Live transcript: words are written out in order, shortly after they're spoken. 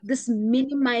this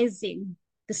minimizing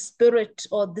the spirit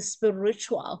or the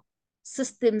spiritual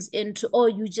systems into, oh,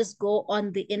 you just go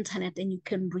on the internet and you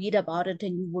can read about it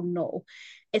and you will know.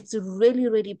 It's really,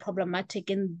 really problematic.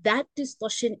 And that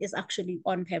distortion is actually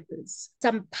on purpose.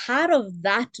 Some part of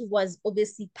that was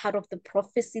obviously part of the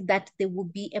prophecy that there will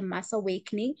be a mass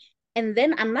awakening. And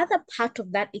then another part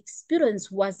of that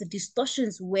experience was the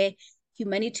distortions where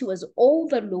humanity was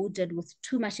overloaded with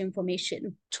too much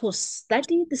information to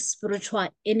study the spiritual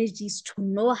energies, to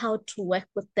know how to work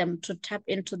with them, to tap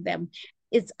into them.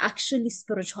 It's actually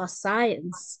spiritual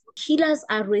science. Healers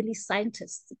are really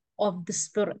scientists of the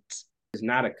spirit. It's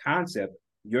not a concept.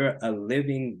 You're a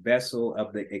living vessel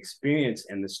of the experience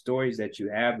and the stories that you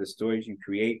have, the stories you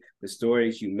create, the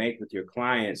stories you make with your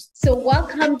clients. So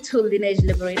welcome to Lineage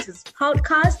Liberators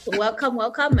podcast. Welcome.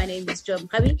 My name is Joe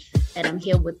Mkabi, and I'm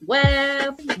here with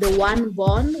Web, the one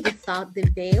born without the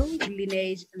veil,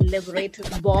 Lineage Liberators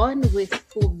born with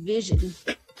full vision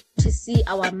to see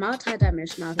our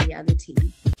multidimensional reality.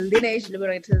 Lineage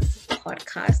Liberators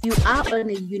podcast. You are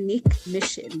on a unique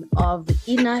mission of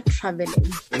inner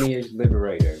traveling. Lineage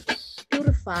Liberators.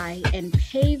 Purify and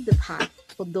pave the path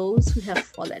for those who have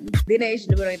fallen. Lineage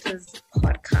Liberators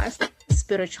podcast.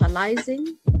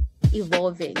 Spiritualizing,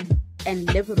 evolving,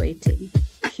 and liberating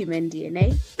human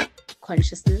DNA,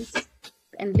 consciousness,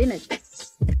 and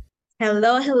lineages.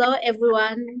 Hello,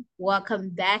 everyone.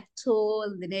 Welcome back to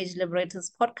Lineage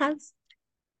Liberators podcast.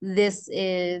 This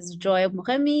is Joy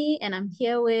Mohemi, and I'm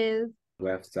here with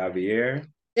Wef Xavier.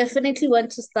 Definitely want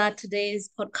to start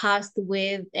today's podcast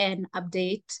with an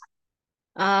update.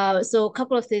 So a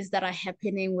couple of things that are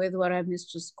happening with Wara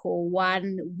Mistress School.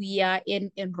 One, we are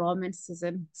in enrollment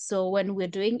season. So when we're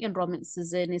doing enrollment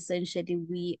season, essentially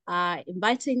we are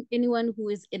inviting anyone who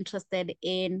is interested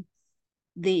in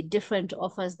the different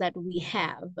offers that we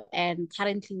have. And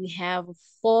currently we have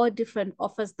 4 different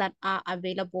offers that are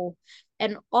available.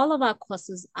 And all of our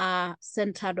courses are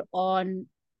centered on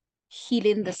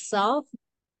healing the self,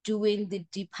 doing the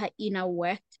deeper inner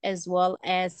work, as well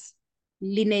as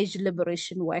lineage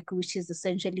liberation work, which is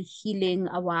essentially healing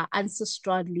our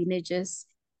ancestral lineages,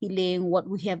 healing what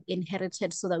we have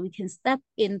inherited so that we can step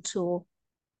into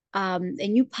a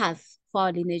new path for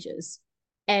our lineages.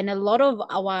 And a lot of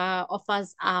our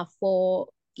offers are for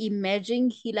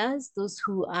emerging healers, those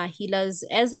who are healers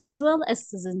as well as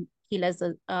seasoned healers,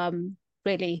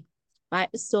 really. Right.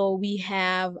 So we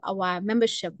have our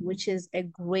membership, which is a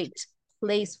great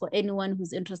place for anyone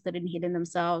who's interested in healing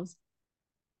themselves.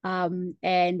 And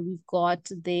we've got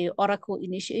the Oracle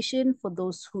initiation for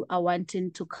those who are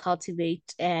wanting to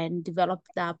cultivate and develop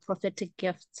their prophetic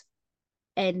gift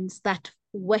and start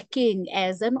working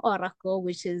as an oracle,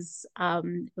 which is a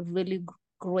really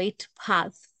great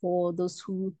path for those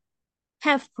who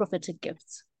have prophetic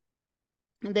gifts.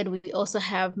 And then we also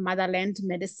have Motherland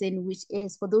Medicine, which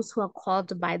is for those who are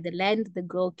called by the land, the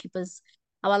girl keepers.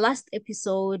 Our last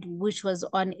episode, which was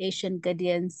on Asian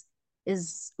Guardians,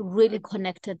 is really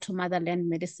connected to Motherland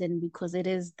Medicine because it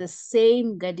is the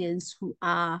same guardians who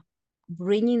are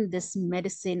bringing this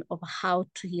medicine of how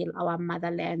to heal our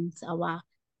motherland, our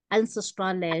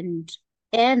ancestral land,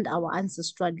 and our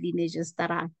ancestral lineages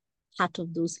that are part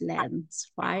of those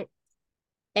lands, right?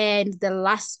 And the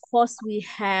last course we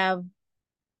have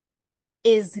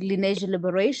is lineage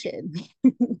liberation.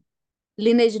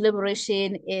 Lineage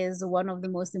liberation is one of the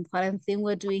most important things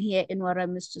we're doing here in Wara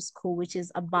Mistress School, which is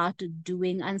about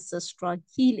doing ancestral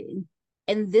healing.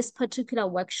 And this particular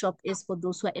workshop is for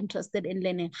those who are interested in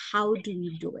learning how do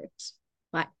you do it,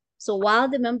 right? So while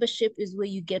the membership is where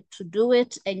you get to do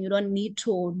it and you don't need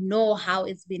to know how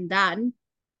it's been done,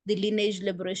 the lineage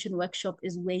liberation workshop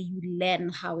is where you learn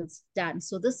how it's done.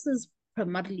 So this is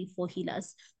primarily for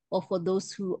healers or for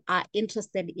those who are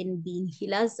interested in being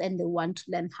healers and they want to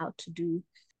learn how to do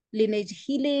lineage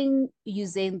healing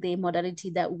using the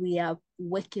modality that we are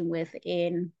working with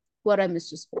in Wara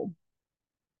Mistress School.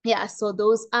 Yeah, so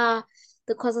those are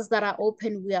the courses that are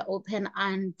open. We are open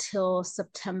until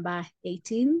September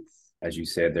 18th. As you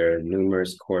said, there are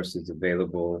numerous courses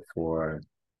available for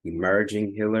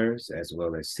emerging healers as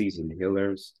well as seasoned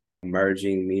healers.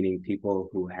 Emerging meaning people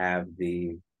who have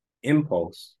the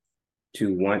impulse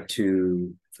to want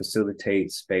to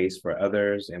facilitate space for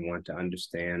others and want to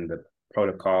understand the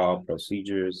protocol,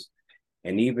 procedures,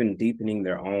 and even deepening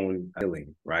their own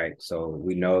healing, right? So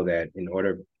we know that in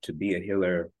order to be a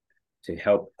healer, to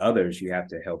help others, you have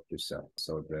to help yourself.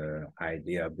 So the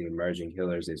idea of the emerging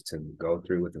healers is to go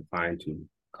through with a fine-tooth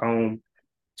comb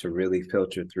to really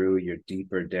filter through your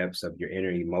deeper depths of your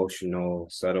inner emotional,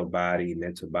 subtle body,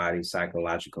 mental body,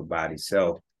 psychological body,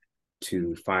 self,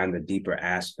 to find the deeper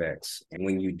aspects. And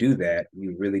when you do that,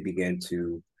 you really begin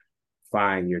to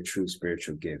find your true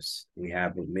spiritual gifts. We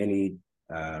have many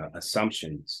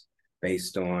assumptions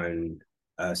based on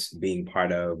us being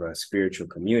part of a spiritual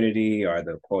community or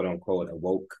the quote unquote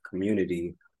awoke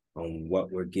community on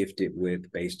what we're gifted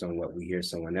with based on what we hear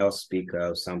someone else speak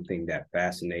of, something that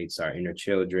fascinates our inner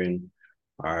children,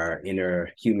 our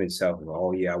inner human self.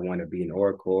 Oh yeah, I want to be an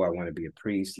oracle, I want to be a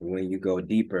priest. When you go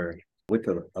deeper with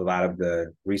a lot of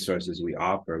the resources we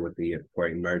offer for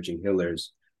emerging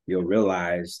healers, you'll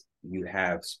realize you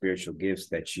have spiritual gifts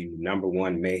that you, number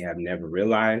one, may have never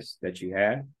realized that you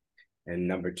had. And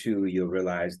number two, you'll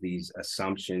realize these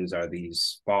assumptions are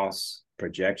these false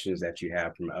projections that you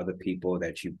have from other people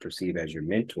that you perceive as your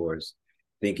mentors,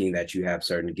 thinking that you have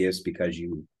certain gifts because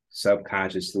you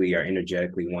subconsciously or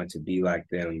energetically want to be like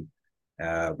them,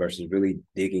 versus really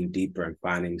digging deeper and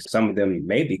finding some of them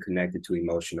may be connected to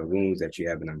emotional wounds that you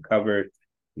haven't uncovered,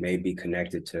 may be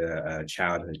connected to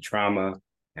childhood trauma.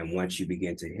 And once you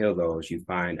begin to heal those, you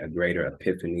find a greater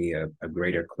epiphany, a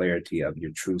greater clarity of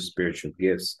your true spiritual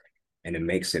gifts. And it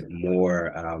makes it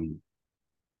more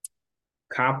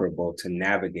comparable to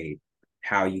navigate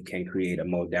how you can create a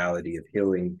modality of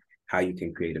healing, how you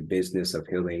can create a business of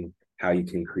healing, how you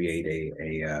can create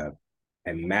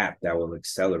a map that will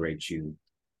accelerate you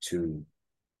to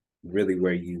really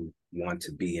where you want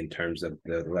to be in terms of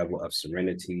the level of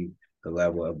serenity, the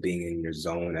level of being in your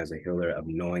zone as a healer, of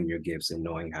knowing your gifts and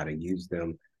knowing how to use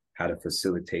them, how to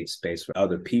facilitate space for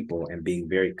other people, and being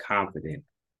very confident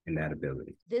in that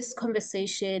ability. This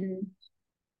conversation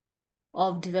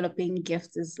of developing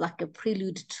gifts is like a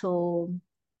prelude to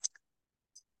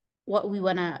what we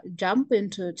want to jump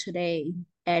into today.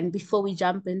 And before we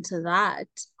jump into that,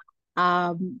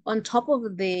 on top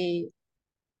of the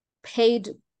paid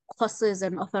courses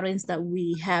and offerings that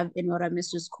we have in What I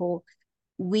Mistress Call,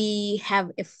 we have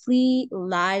a free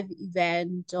live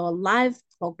event or live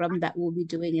program that we'll be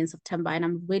doing in September. And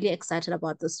I'm really excited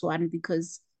about this one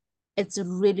because it's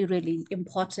really, really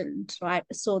important, right?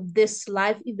 So this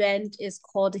live event is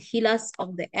called Healers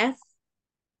of the Earth.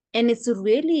 And it's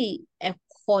really a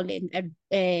calling,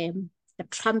 a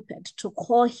trumpet to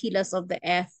call healers of the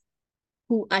earth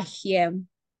who are here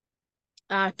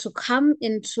to come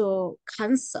into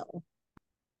counsel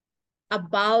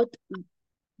about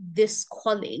this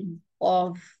calling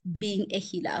of being a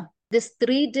healer. This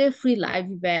 3-day free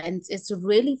live event is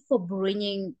really for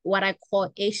bringing what I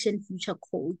call Asian future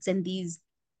codes. And these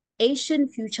Asian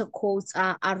future codes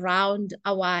are around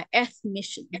our earth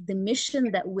mission, the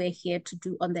mission that we're here to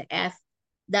do on the earth.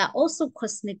 There are also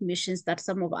cosmic missions that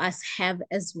some of us have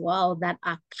as well that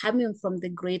are coming from the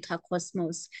greater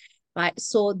cosmos, right?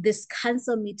 So this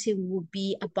council meeting will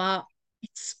be about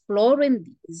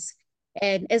exploring these.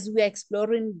 And as we are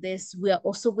exploring this, we are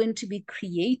also going to be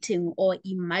creating or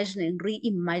imagining,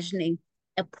 reimagining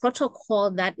a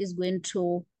protocol that is going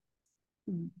to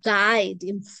guide,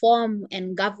 inform,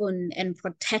 and govern and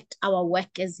protect our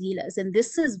work as healers. And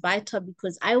this is vital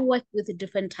because I work with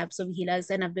different types of healers,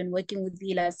 and I've been working with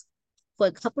healers for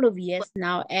a couple of years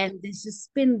now. And there's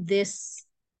just been this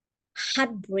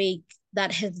heartbreak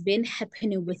that has been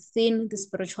happening within the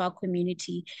spiritual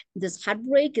community. This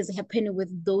heartbreak is happening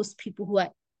with those people who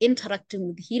are interacting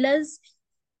with healers,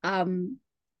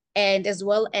 and as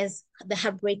well as the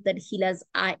heartbreak that healers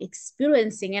are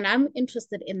experiencing. And I'm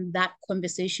interested in that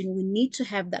conversation. We need to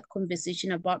have that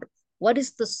conversation about what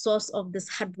is the source of this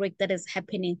heartbreak that is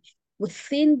happening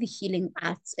within the healing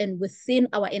arts and within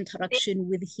our interaction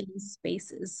with healing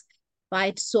spaces,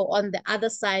 right? So on the other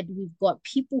side, we've got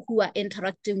people who are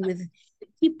interacting with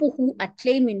people who are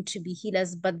claiming to be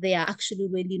healers, but they are actually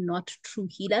really not true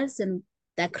healers, and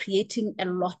they're creating a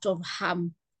lot of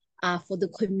harm for the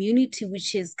community,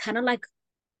 which is kind of like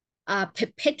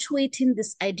perpetuating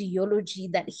this ideology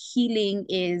that healing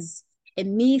is a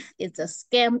myth, it's a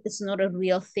scam, it's not a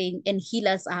real thing, and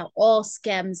healers are all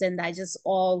scams and they're just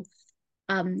all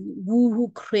woo-hoo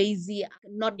crazy,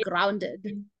 not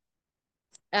grounded,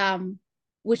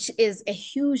 which is a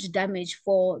huge damage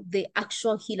for the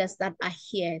actual healers that are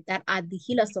here, that are the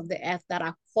healers of the earth, that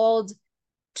are called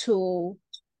to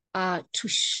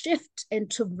shift and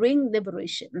to bring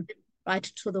liberation, right,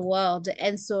 to the world.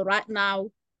 And so right now,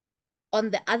 on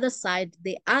the other side,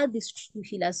 there are these true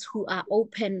healers who are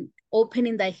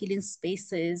opening their healing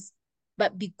spaces.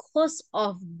 But because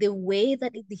of the way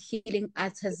that the healing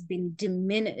arts has been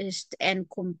diminished and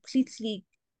completely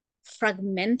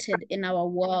fragmented in our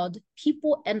world,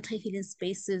 people enter healing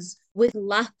spaces with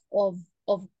lack of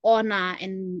honor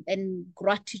and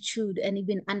gratitude and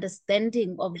even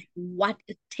understanding of what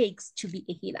it takes to be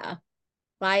a healer,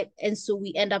 right? And so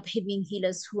we end up having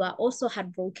healers who are also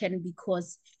heartbroken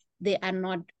because they are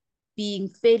not being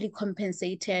fairly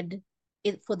compensated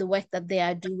for the work that they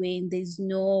are doing. There's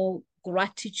no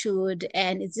gratitude,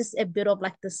 and it's just a bit of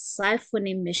like the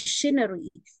siphoning machinery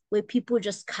where people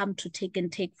just come to take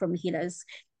and take from healers,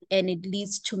 and it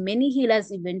leads to many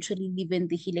healers eventually leaving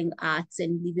the healing arts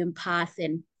and leaving path,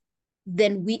 and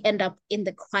then we end up in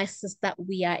the crisis that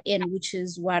we are in, which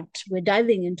is what we're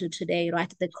diving into today,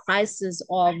 right? The crisis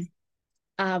of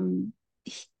um,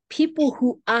 people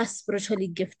who are spiritually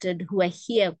gifted, who are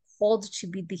here called to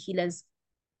be the healers,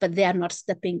 but they are not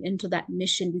stepping into that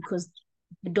mission because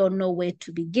they don't know where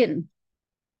to begin.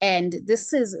 And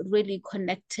this is really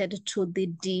connected to the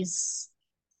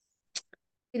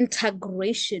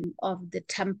disintegration of the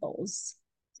temples,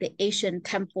 the Asian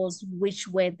temples, which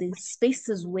were the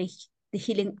spaces where the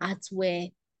healing arts were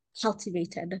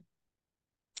cultivated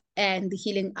and the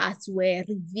healing arts were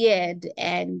revered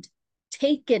and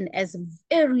taken as a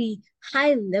very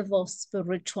high level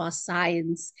spiritual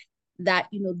science, that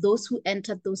those who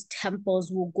entered those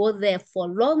temples will go there for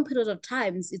a long period of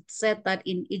times. It's said that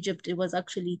in Egypt it was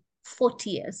actually 40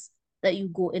 years that you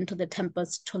go into the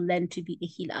temples to learn to be a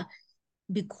healer,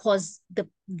 because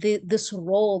this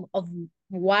role of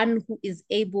one who is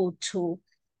able to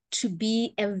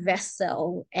be a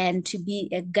vessel and to be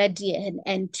a guardian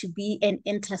and to be an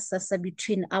intercessor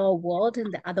between our world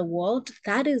and the other world,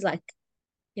 that is like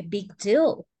a big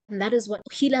deal. And that is what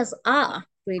healers are,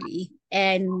 really.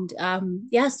 And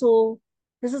yeah, so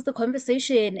this is the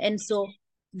conversation. And so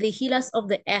the Healers of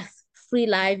the Earth free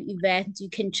live event, you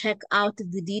can check out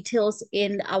the details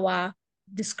in our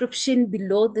description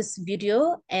below this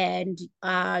video, and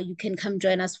you can come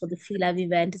join us for the free live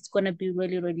event. It's going to be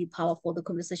really, really powerful. The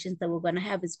conversations that we're going to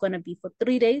have is going to be for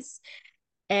 3 days,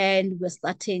 and we're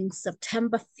starting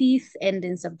September 5th and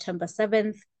then September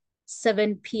 7th,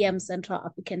 7 p.m. Central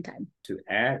African time. To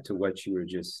add to what you were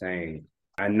just saying,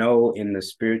 I know in the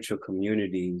spiritual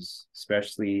communities,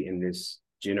 especially in this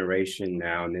generation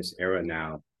now, in this era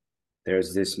now,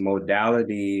 there's this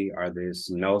modality or this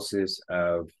gnosis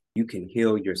of you can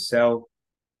heal yourself,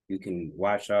 you can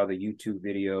watch all the YouTube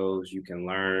videos, you can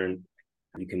learn,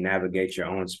 you can navigate your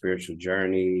own spiritual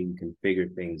journey, you can figure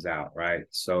things out, right?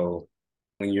 So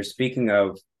when you're speaking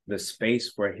of the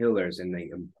space for healers and the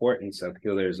importance of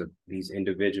healers, of these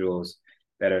individuals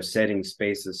that are setting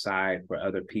space aside for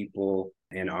other people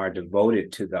and are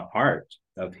devoted to the art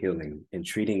of healing and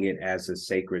treating it as a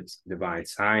sacred divine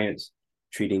science,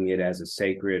 treating it as a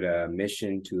sacred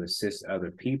mission to assist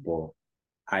other people.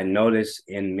 I notice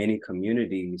in many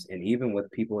communities, and even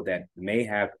with people that may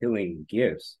have healing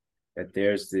gifts, that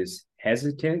there's this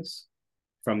hesitance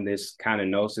from this kind of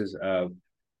gnosis of,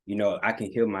 I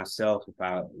can heal myself if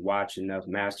I watch enough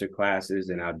master classes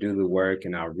and I'll do the work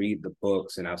and I'll read the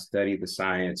books and I'll study the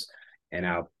science and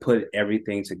I'll put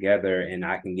everything together and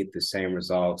I can get the same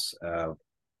results of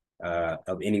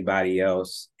anybody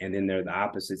else. And then there's the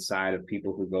opposite side of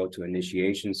people who go to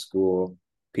initiation school,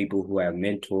 people who have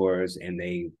mentors, and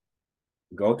they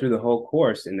go through the whole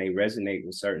course and they resonate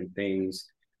with certain things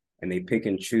and they pick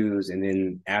and choose. And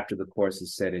then after the course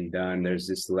is said and done, there's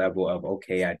this level of,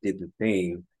 okay, I did the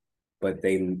thing, but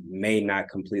they may not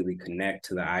completely connect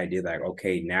to the idea like,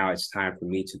 okay, now it's time for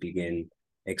me to begin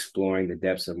exploring the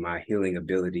depths of my healing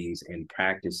abilities and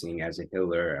practicing as a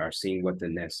healer, or seeing what the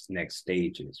next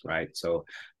stage is, right? So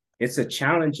it's a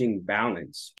challenging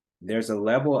balance. There's a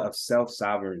level of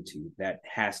self-sovereignty that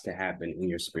has to happen in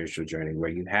your spiritual journey where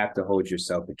you have to hold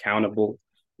yourself accountable.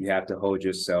 You have to hold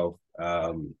yourself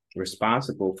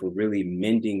responsible for really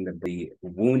mending the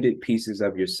wounded pieces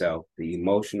of yourself, the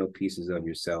emotional pieces of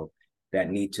yourself that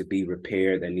need to be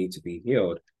repaired, that need to be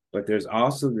healed. But there's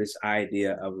also this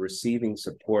idea of receiving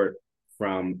support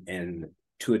from, and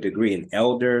to a degree, an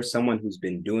elder, someone who's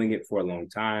been doing it for a long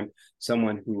time,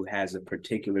 someone who has a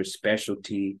particular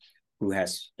specialty, who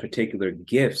has particular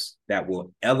gifts that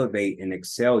will elevate and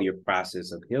excel your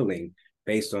process of healing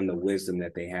based on the wisdom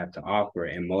that they have to offer.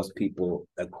 And most people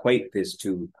equate this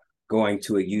to going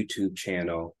to a YouTube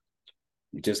channel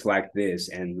just like this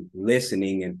and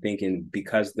listening and thinking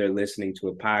because they're listening to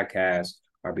a podcast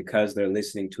or because they're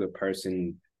listening to a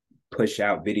person push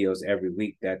out videos every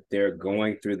week that they're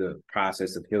going through the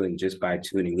process of healing just by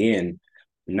tuning in,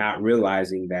 not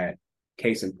realizing that,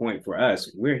 case in point for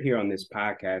us, we're here on this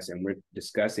podcast and we're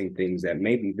discussing things that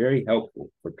may be very helpful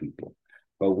for people.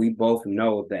 But we both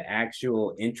know the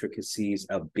actual intricacies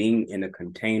of being in a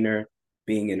container,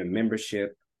 being in a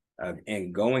membership,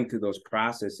 and going through those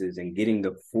processes and getting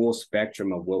the full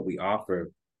spectrum of what we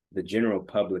offer. The general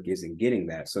public isn't getting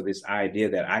that. So this idea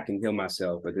that I can heal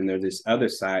myself, but then there's this other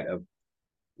side of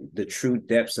the true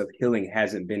depths of healing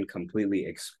hasn't been completely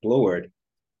explored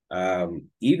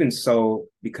Even so,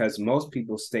 because most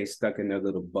people stay stuck in their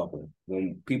little bubble.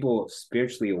 When people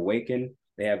spiritually awaken,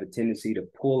 they have a tendency to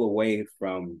pull away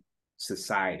from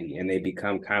society and they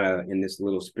become kind of in this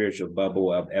little spiritual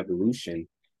bubble of evolution.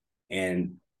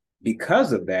 And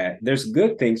because of that, there's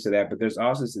good things to that, but there's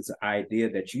also this idea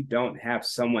that you don't have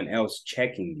someone else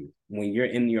checking you. When you're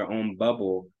in your own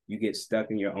bubble, you get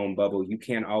stuck in your own bubble. You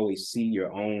can't always see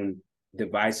your own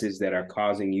devices that are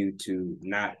causing you to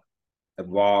not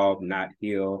evolve, not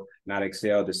heal, not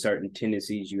excel. The certain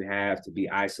tendencies you have to be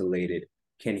isolated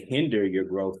can hinder your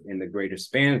growth in the greater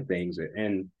span of things.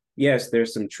 And yes,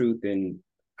 there's some truth in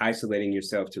isolating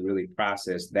yourself to really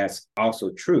process. That's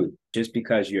also true. Just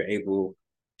because you're able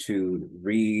to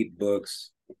read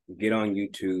books, get on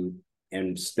YouTube,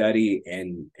 and study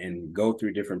and go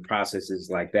through different processes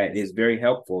like that is very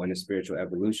helpful in a spiritual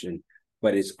evolution.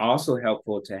 But it's also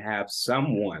helpful to have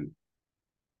someone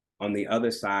on the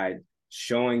other side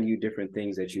showing you different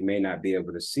things that you may not be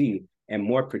able to see. And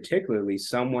more particularly,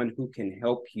 someone who can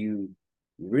help you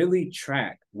really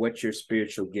track what your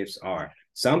spiritual gifts are.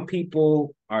 Some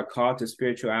people are called to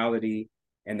spirituality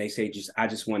and they say, I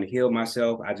just want to heal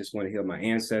myself. I just want to heal my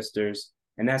ancestors.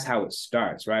 And that's how it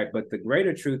starts, right? But the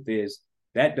greater truth is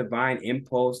that divine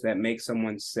impulse that makes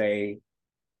someone say,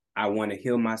 I want to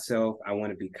heal myself. I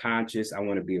want to be conscious. I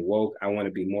want to be awoke. I want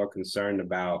to be more concerned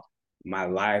about my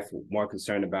life, more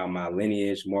concerned about my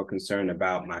lineage, more concerned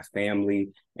about my family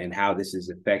and how this is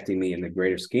affecting me in the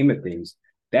greater scheme of things.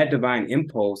 That divine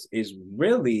impulse is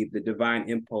really the divine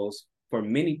impulse for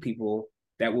many people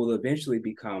that will eventually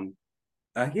become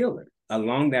a healer.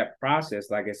 Along that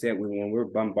process, like I said, when we're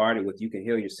bombarded with you can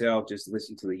heal yourself, just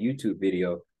listen to the YouTube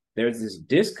video, there's this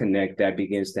disconnect that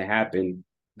begins to happen.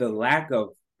 The lack of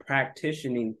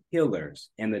practicing healers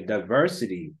and the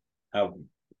diversity of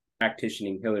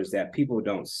practicing healers that people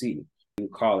don't see. You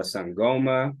call a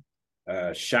sangoma,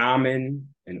 a shaman,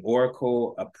 an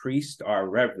oracle, a priest, or a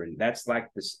reverend. That's like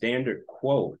the standard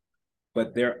quote.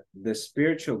 But the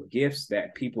spiritual gifts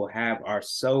that people have are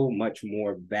so much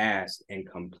more vast and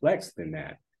complex than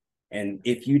that. And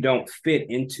if you don't fit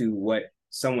into what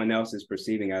someone else is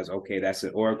perceiving as, okay, that's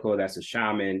an oracle, that's a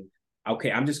shaman,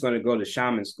 okay, I'm just going to go to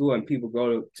shaman school, and people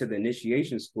go to the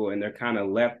initiation school and they're kind of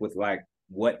left with like,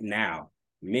 what now?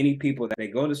 Many people that they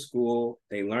go to school,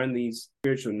 they learn these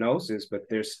spiritual gnosis, but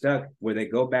they're stuck where they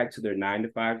go back to their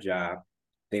 9-to-5 job.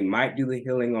 They might do the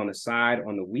healing on the side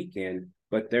on the weekend,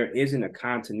 but there isn't a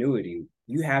continuity.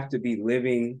 You have to be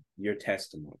living your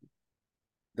testimony.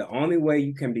 The only way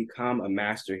you can become a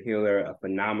master healer, a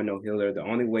phenomenal healer, the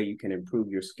only way you can improve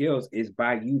your skills is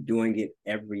by you doing it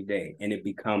every day and it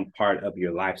become part of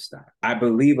your lifestyle. I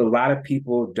believe a lot of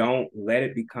people don't let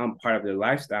it become part of their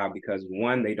lifestyle because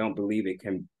one, they don't believe it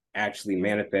can actually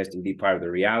manifest and be part of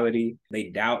the reality. They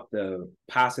doubt the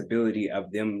possibility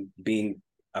of them being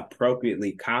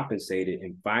appropriately compensated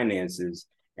in finances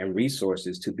and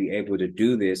resources to be able to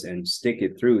do this and stick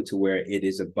it through to where it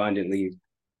is abundantly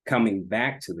coming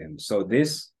back to them. So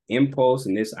this impulse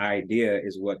and this idea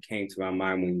is what came to my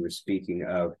mind when you were speaking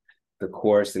of the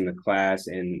course and the class.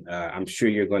 And I'm sure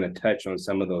you're going to touch on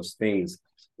some of those things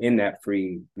in that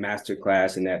free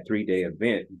masterclass and that 3-day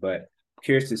event. But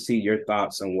curious to see your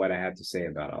thoughts on what I have to say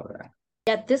about all of that.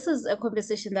 Yeah, this is a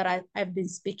conversation that I've been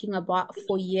speaking about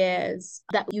for years,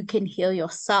 that you can heal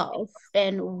yourself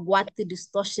and what the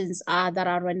distortions are that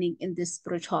are running in this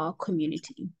spiritual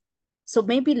community. So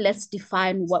maybe let's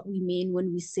define what we mean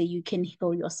when we say you can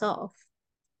heal yourself.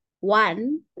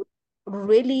 One,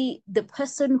 really the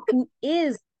person who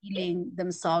is healing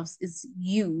themselves is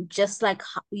you, just like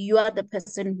you are the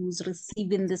person who's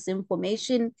receiving this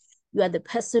information. You are the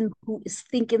person who is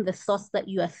thinking the thoughts that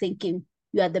you are thinking.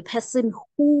 You are the person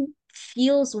who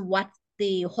feels what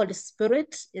the Holy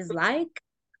Spirit is like.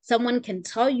 Someone can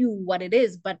tell you what it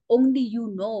is, but only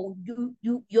you know.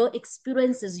 Your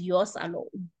experience is yours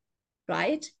alone,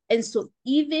 right? And so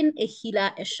even a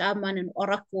healer, a shaman, an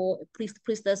oracle, a priest,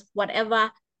 priestess, whatever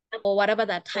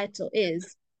that title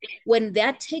is, when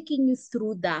they're taking you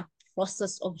through that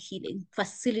process of healing,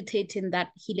 facilitating that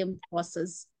healing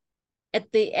process, at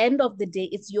the end of the day,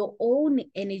 it's your own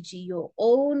energy, your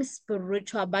own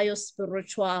spiritual,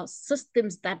 biospiritual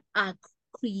systems that are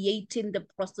creating the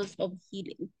process of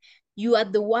healing. You are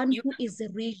the one who is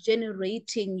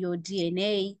regenerating your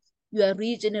DNA. You are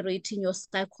regenerating your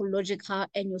psychological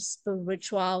and your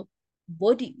spiritual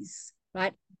bodies,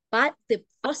 right? But the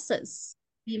process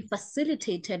being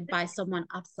facilitated by someone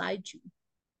outside you,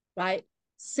 right?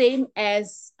 Same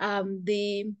as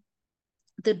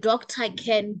the doctor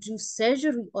can do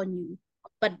surgery on you,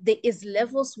 but there is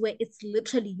levels where it's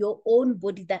literally your own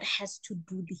body that has to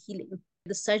do the healing.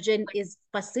 the surgeon is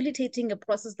facilitating a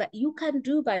process that you can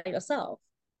do by yourself,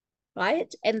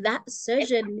 right? And that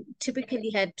surgeon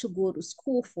typically had to go to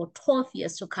school for 12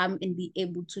 years to come and be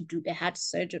able to do a heart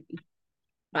surgery,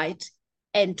 right?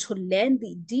 And to learn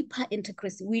the deeper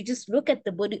intricacy, we just look at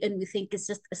the body and we think it's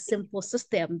just a simple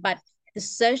system, but the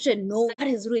surgeon knows what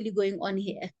is really going on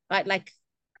here, right? Like,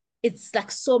 it's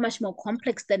like so much more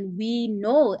complex than we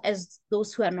know as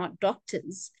those who are not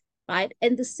doctors, right?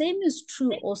 And the same is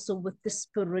true also with the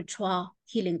spiritual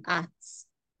healing arts,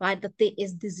 right? That there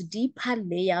is these deeper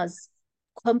layers,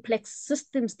 complex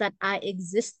systems that are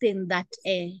existing that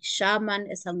a shaman,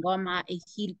 a sangoma,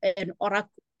 an oracle,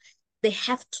 they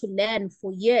have to learn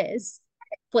for years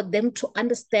for them to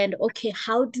understand, okay,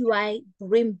 how do I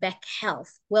bring back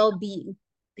health, well-being,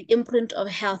 the imprint of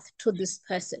health to this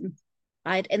person,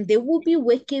 right? And they will be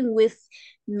working with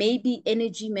maybe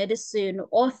energy medicine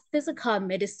or physical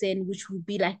medicine, which would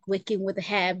be like working with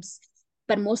herbs.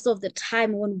 But most of the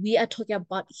time, when we are talking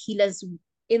about healers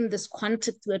in this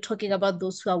context, we're talking about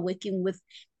those who are working with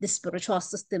the spiritual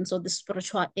systems or the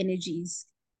spiritual energies,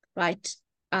 right?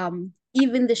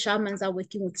 Even the shamans are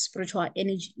working with spiritual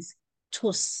energies.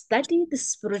 To study the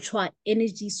spiritual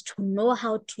energies, to know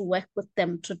how to work with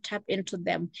them, to tap into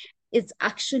them, it's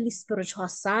actually spiritual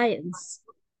science.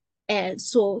 And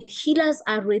so healers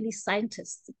are really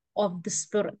scientists of the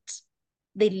spirit.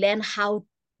 They learn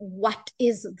what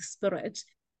is the spirit.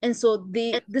 And so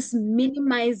this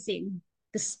minimizing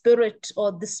the spirit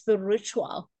or the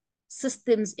spiritual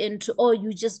systems into, oh,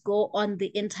 you just go on the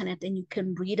internet and you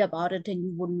can read about it and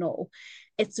you will know.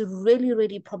 It's really,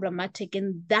 really problematic.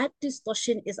 And that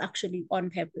distortion is actually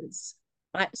on purpose.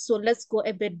 Right. So let's go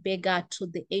a bit bigger to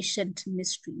the ancient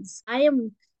mysteries. I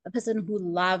am a person who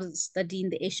loves studying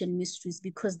the ancient mysteries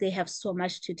because they have so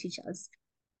much to teach us.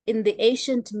 In the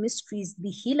ancient mysteries,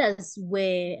 the healers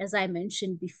were, as I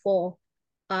mentioned before,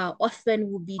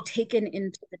 often would be taken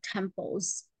into the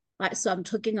temples. Right? So I'm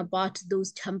talking about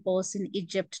those temples in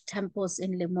Egypt, temples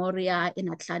in Lemuria,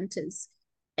 in Atlantis.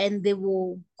 And they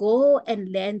will go and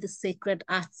learn the sacred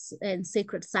arts and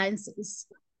sacred sciences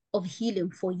of healing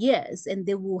for years, and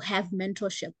they will have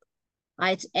mentorship,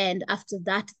 right? And after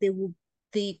that,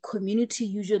 the community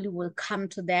usually will come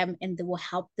to them and they will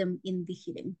help them in the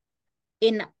healing.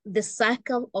 In the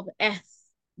cycle of earth,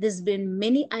 there's been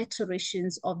many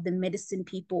iterations of the medicine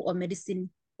people or medicine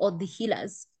or the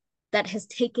healers that has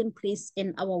taken place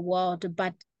in our world.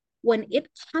 But when it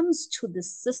comes to the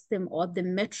system or the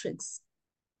metrics,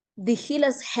 the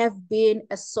healers have been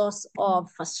a source of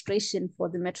frustration for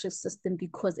the metric system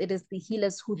because it is the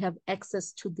healers who have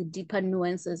access to the deeper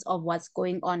nuances of what's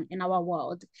going on in our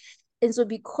world. And so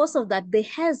because of that, there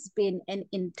has been an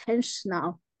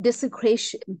intentional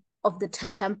desecration of the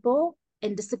temple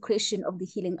and desecration of the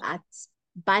healing arts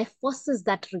by forces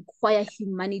that require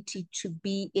humanity to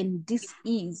be in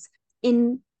dis-ease,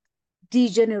 in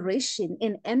degeneration,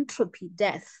 in entropy,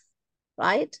 death,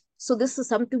 right? So this is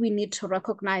something we need to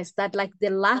recognize, that like the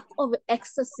lack of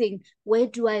accessing, where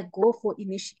do I go for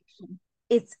initiation?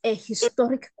 It's a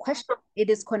historic question. It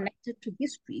is connected to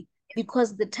history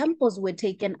because the temples were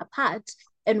taken apart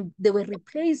and they were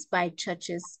replaced by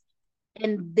churches.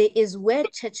 And there is where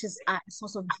churches are a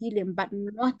source of healing, but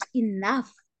not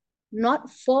enough, not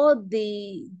for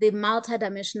the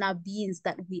multidimensional beings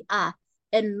that we are,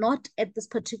 and not at this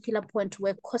particular point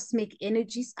where cosmic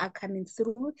energies are coming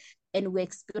through and we're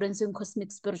experiencing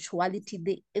cosmic spirituality,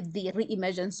 the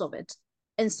re-emergence of it.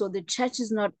 And so the church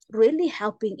is not really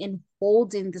helping in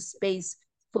holding the space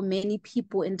for many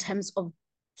people in terms of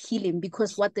healing,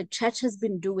 because what the church has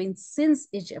been doing since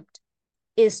Egypt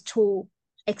is to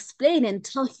explain and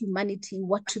tell humanity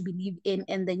what to believe in,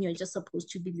 and then you're just supposed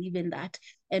to believe in that.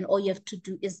 And all you have to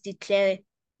do is declare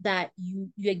that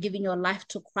you're giving your life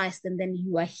to Christ, and then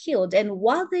you are healed. And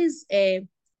while there's a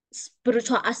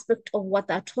spiritual aspect of what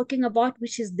they're talking about,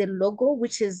 which is the logo,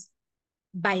 which is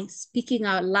by speaking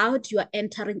out loud, you are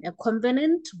entering a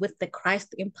covenant with the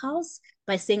Christ impulse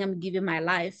by saying, I'm giving my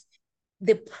life.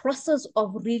 The process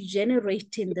of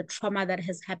regenerating the trauma that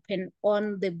has happened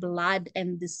on the blood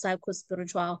and the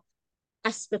psycho-spiritual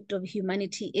aspect of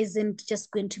humanity isn't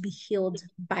just going to be healed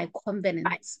by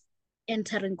covenants,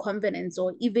 entering covenants,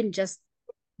 or even just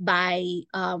by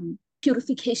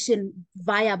purification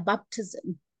via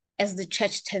baptism, as the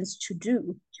church tends to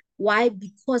do. Why?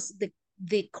 Because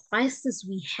the crisis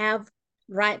we have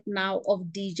right now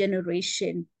of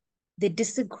degeneration, the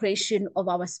desecration of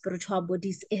our spiritual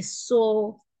bodies is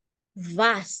so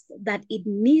vast that it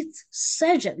needs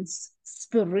surgeons,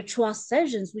 spiritual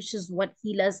surgeons, which is what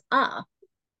healers are,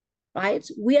 right?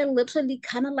 We are literally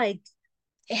kind of like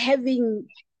having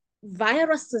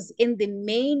viruses in the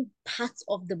main parts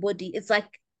of the body. It's like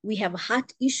we have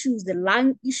heart issues, the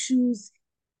lung issues,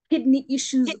 kidney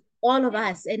issues, all of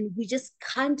us. And we just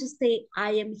can't just say,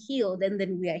 I am healed, and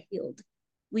then we are healed.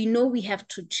 We know we have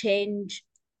to change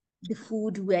the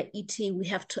food we're eating. We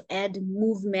have to add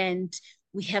movement.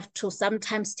 We have to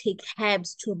sometimes take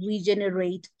herbs to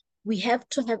regenerate. We have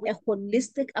to have a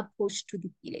holistic approach to the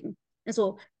healing. And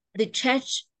so the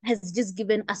church has just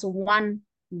given us one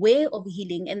way of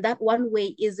healing, and that one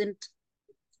way isn't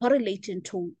correlating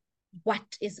to what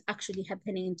is actually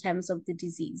happening in terms of the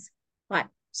disease. Right.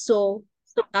 So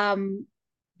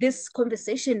this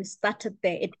conversation started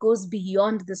there. It goes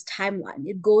beyond this timeline.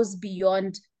 It goes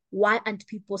beyond why aren't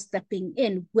people stepping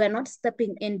in? We're not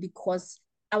stepping in because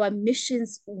our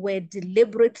missions were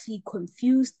deliberately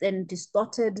confused and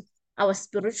distorted. Our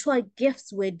spiritual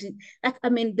gifts were, like, I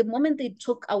mean, the moment they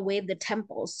took away the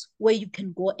temples where you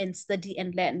can go and study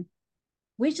and learn,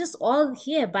 we're just all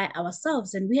here by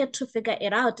ourselves, and we had to figure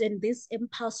it out. And this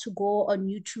impulse to go on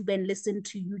YouTube and listen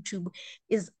to YouTube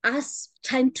is us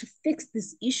trying to fix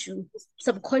this issue.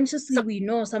 Subconsciously, we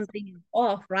know something is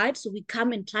off, right? So we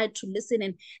come and try to listen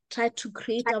and try to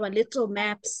create our little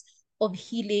maps of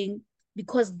healing,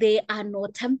 because there are no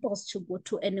temples to go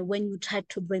to. And when you try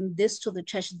to bring this to the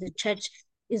church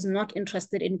is not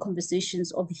interested in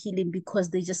conversations of healing, because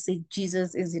they just say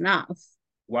Jesus is enough.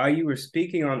 While you were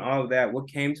speaking on all of that, what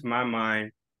came to my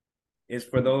mind is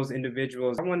for those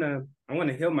individuals, I want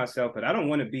to heal myself, but I don't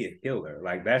want to be a healer.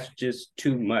 Like, that's just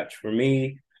too much for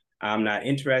me. I'm not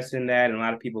interested in that. And a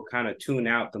lot of people kind of tune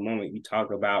out the moment you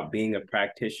talk about being a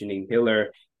practicing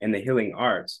healer and the healing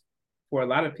arts. For a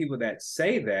lot of people that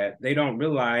say that, they don't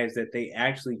realize that they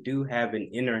actually do have an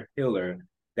inner healer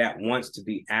that wants to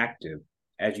be active.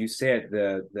 As you said,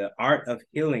 the art of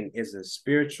healing is a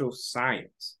spiritual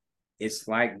science. It's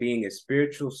like being a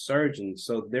spiritual surgeon.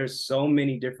 So there's so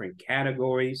many different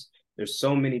categories. There's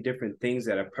so many different things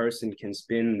that a person can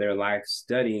spend their life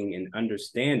studying and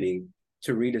understanding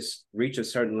to reach a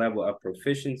certain level of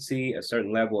proficiency, a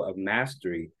certain level of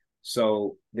mastery.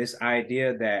 So this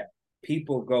idea that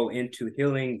people go into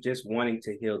healing just wanting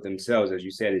to heal themselves, as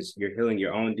you said, is you're healing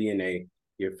your own DNA,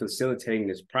 you're facilitating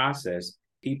this process.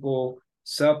 People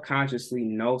subconsciously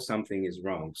know something is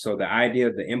wrong. So the idea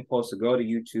of the impulse to go to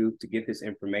YouTube to get this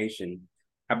information,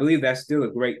 I believe that's still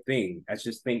a great thing. I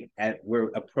just think we're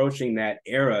approaching that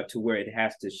era to where it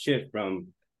has to shift from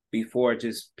before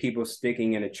just people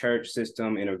sticking in a church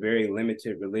system, in a very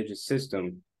limited religious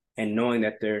system, and knowing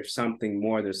that there's something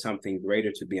more, there's something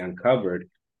greater to be uncovered.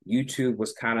 YouTube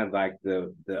was kind of like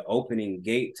the opening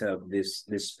gate to this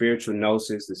spiritual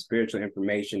gnosis, the spiritual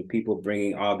information, people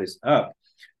bringing all this up.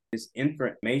 This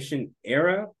information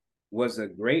era was a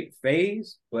great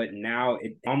phase, but now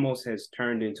it almost has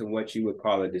turned into what you would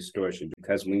call a distortion,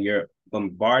 because when you're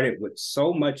bombarded with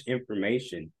so much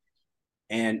information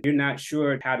and you're not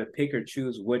sure how to pick or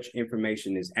choose which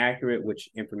information is accurate, which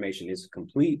information is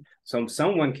complete. So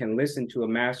someone can listen to a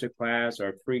master class or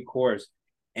a free course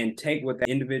and take what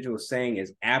the individual is saying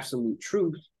as absolute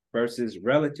truth versus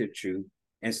relative truth,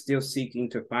 and still seeking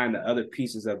to find the other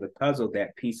pieces of the puzzle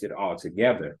that piece it all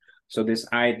together. So this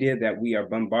idea that we are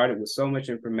bombarded with so much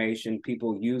information,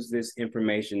 people use this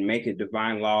information, make it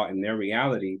divine law in their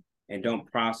reality, and don't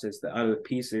process the other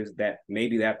pieces that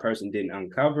maybe that person didn't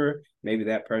uncover, maybe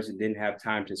that person didn't have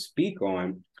time to speak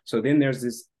on. So then there's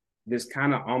this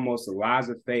kind of almost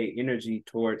laissez-faire energy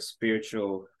towards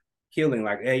spiritual healing,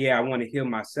 like, hey, yeah, I want to heal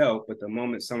myself. But the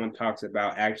moment someone talks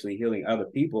about actually healing other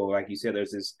people, like you said,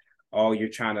 there's this, oh, you're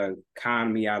trying to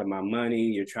con me out of my money,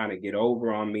 you're trying to get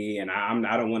over on me, and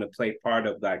I don't want to play part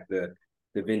of like the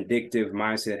vindictive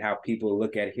mindset, how people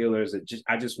look at healers.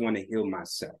 I just want to heal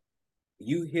myself.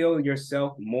 You heal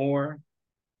yourself more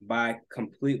by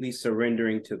completely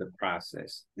surrendering to the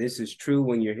process. This is true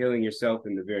when you're healing yourself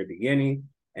in the very beginning,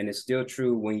 and it's still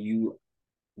true when you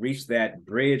reach that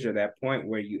bridge or that point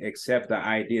where you accept the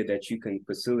idea that you can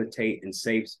facilitate and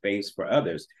save space for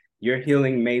others. Your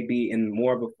healing may be in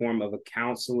more of a form of a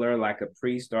counselor, like a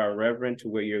priest or a reverend, to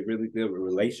where you're really good with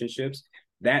relationships.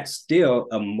 That's still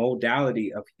a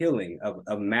modality of healing,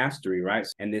 of mastery, right?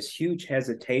 And this huge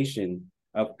hesitation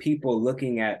of people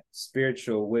looking at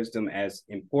spiritual wisdom as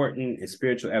important and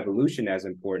spiritual evolution as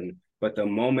important. But the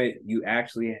moment you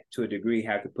actually, to a degree,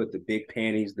 have to put the big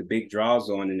panties, the big draws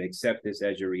on and accept this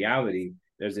as your reality,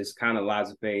 there's this kind of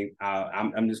laissez-faire,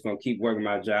 I'm just going to keep working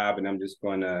my job, and I'm just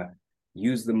going to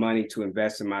use the money to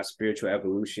invest in my spiritual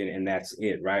evolution, and that's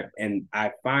it, right? And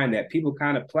I find that people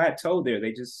kind of plateau there.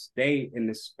 They just stay in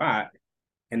this spot,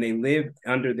 And they live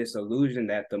under this illusion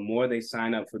that the more they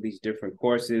sign up for these different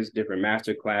courses, different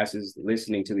master classes,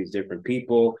 listening to these different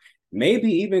people, maybe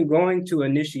even going to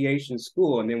initiation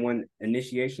school. And then when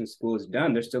initiation school is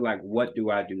done, they're still like, what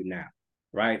do I do now?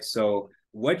 Right. So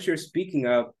what you're speaking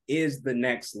of is the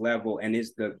next level and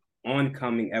is the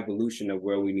oncoming evolution of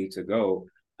where we need to go,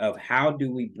 of how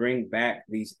do we bring back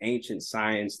these ancient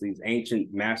science, these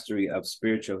ancient mastery of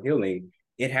spiritual healing.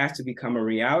 It has to become a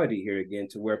reality here again,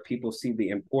 to where people see the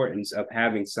importance of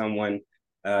having someone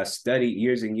study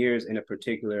years and years in a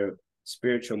particular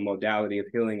spiritual modality of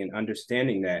healing and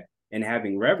understanding that and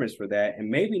having reverence for that, and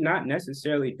maybe not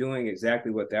necessarily doing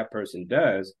exactly what that person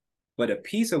does, but a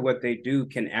piece of what they do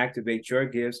can activate your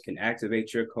gifts, can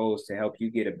activate your codes to help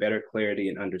you get a better clarity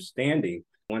and understanding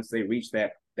once they reach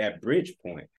that bridge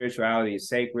point. Spirituality is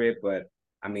sacred, but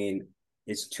I mean,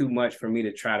 it's too much for me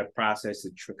to try to process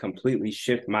to completely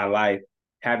shift my life.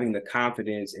 Having the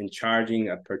confidence in charging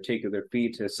a particular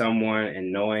fee to someone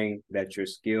and knowing that your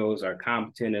skills are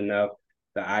competent enough,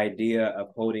 the idea of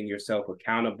holding yourself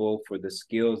accountable for the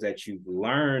skills that you've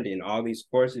learned in all these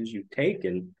courses you've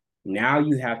taken. Now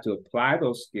you have to apply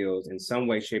those skills in some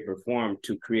way, shape, or form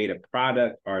to create a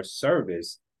product or a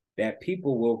service that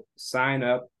people will sign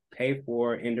up, pay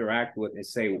for, interact with, and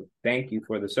say, thank you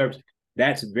for the service.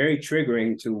 That's very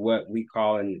triggering to what we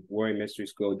call in Warrior Mystery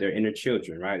School their inner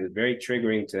children, right? It's very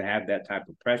triggering to have that type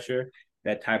of pressure,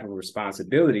 that type of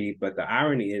responsibility. But the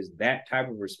irony is that type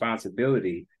of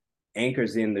responsibility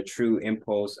anchors in the true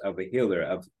impulse of a healer,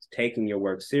 of taking your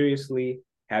work seriously,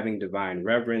 having divine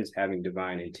reverence, having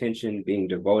divine intention, being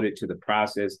devoted to the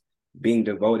process, being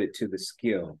devoted to the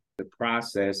skill, the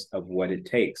process of what it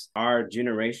takes. Our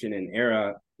generation and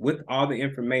era, with all the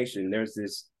information, there's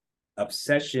this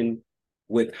obsession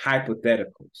with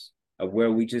hypotheticals of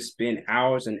where we just spend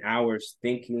hours and hours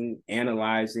thinking,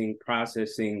 analyzing,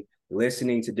 processing,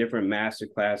 listening to different master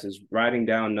classes, writing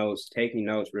down notes, taking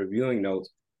notes, reviewing notes,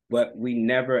 but we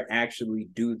never actually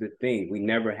do the thing. We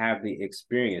never have the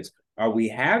experience, or we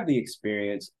have the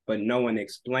experience, but no one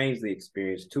explains the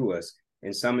experience to us.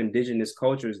 In some indigenous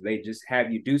cultures, they just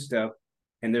have you do stuff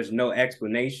and there's no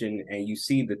explanation and you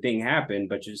see the thing happen,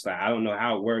 but you're just like, I don't know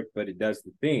how it worked, but it does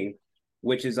the thing,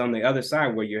 which is on the other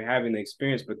side where you're having the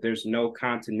experience, but there's no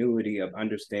continuity of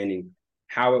understanding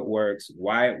how it works,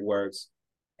 why it works,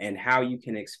 and how you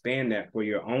can expand that for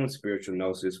your own spiritual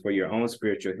gnosis, for your own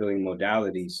spiritual healing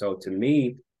modality. So to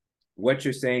me, what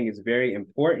you're saying is very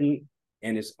important.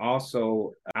 And it's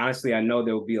also, honestly, I know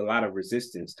there will be a lot of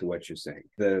resistance to what you're saying.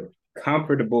 The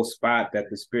comfortable spot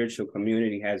that the spiritual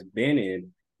community has been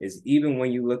in is, even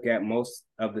when you look at most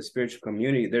of the spiritual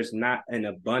community, there's not an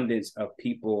abundance of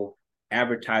people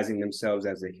advertising themselves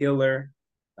as a healer,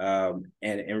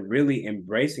 and really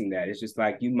embracing that. It's just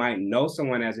like, you might know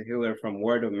someone as a healer from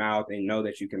word of mouth and know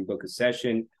that you can book a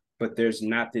session, but there's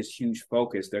not this huge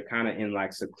focus. They're kind of in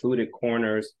like secluded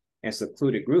corners and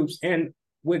secluded groups, and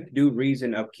with due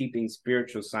reason of keeping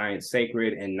spiritual science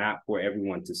sacred and not for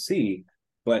everyone to see.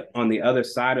 But on the other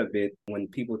side of it, when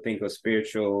people think of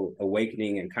spiritual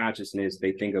awakening and consciousness,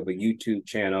 they think of a YouTube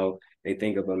channel, they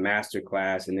think of a master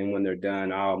class, and then when they're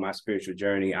done, oh, my spiritual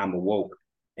journey, I'm awoke.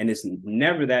 And it's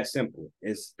never that simple.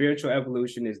 It's spiritual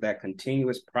evolution is that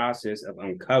continuous process of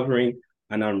uncovering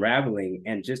and unraveling.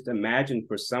 And just imagine,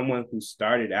 for someone who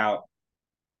started out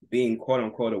being quote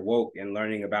unquote awoke and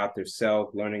learning about their self,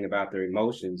 learning about their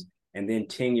emotions, and then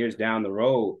 10 years down the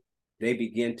road, they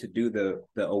begin to do the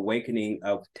awakening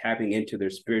of tapping into their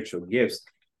spiritual gifts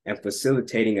and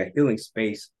facilitating a healing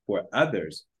space for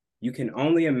others. You can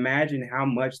only imagine how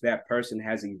much that person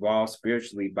has evolved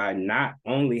spiritually by not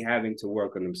only having to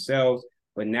work on themselves,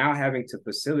 but now having to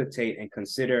facilitate and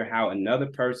consider how another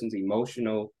person's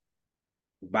emotional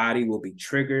body will be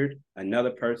triggered.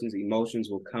 Another person's emotions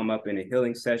will come up in a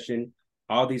healing session.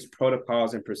 All these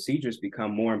protocols and procedures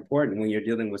become more important when you're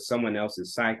dealing with someone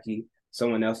else's psyche,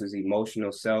 someone else's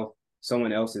emotional self,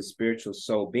 someone else's spiritual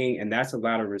soul being. And that's a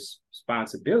lot of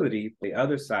responsibility. The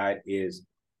other side is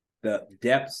the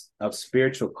depths of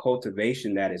spiritual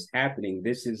cultivation that is happening.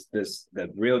 This is the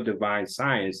real divine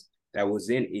science that was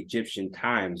in Egyptian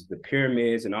times, the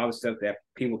pyramids and all the stuff that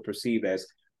people perceive as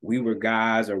we were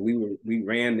gods or we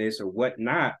ran this or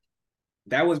whatnot.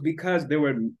 That was because there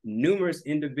were numerous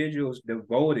individuals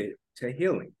devoted to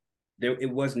healing.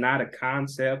 It was not a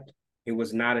concept. It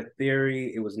was not a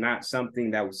theory. It was not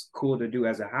something that was cool to do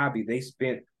as a hobby. They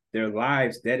spent their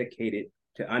lives dedicated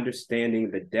to understanding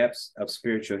the depths of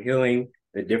spiritual healing,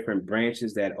 the different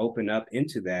branches that open up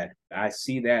into that. I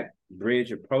see that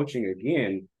bridge approaching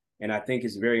again. And I think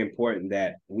it's very important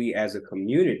that we as a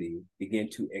community begin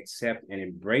to accept and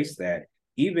embrace that,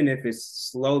 even if it's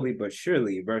slowly but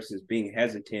surely, versus being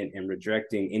hesitant and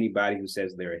rejecting anybody who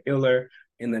says they're a healer.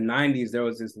 In the 90s, there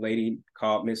was this lady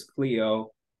called Miss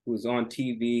Cleo who was on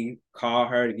TV, call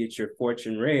her to get your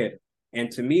fortune read. And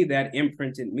to me, that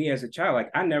imprinted me as a child. Like,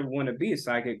 I never want to be a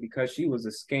psychic because she was a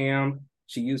scam.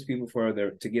 She used people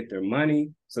to get their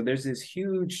money. So there's this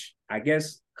huge, I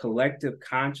guess, collective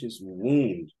conscious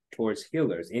wound towards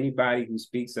healers. Anybody who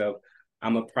speaks of,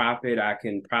 I'm a prophet, I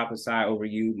can prophesy over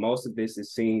you. Most of this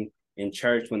is seen in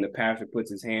church when the pastor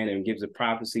puts his hand and gives a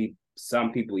prophecy.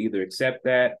 Some people either accept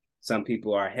that, some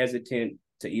people are hesitant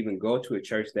to even go to a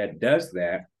church that does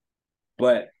that.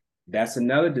 But that's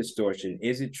another distortion.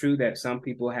 Is it true that some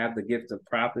people have the gift of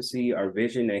prophecy or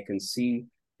vision and can see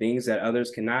things that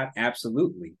others cannot?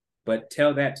 Absolutely. But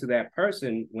tell that to that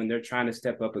person when they're trying to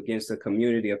step up against a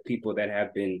community of people that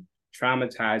have been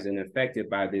traumatized and affected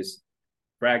by this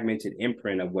fragmented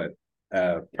imprint of what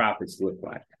prophets look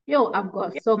like. Yo, I've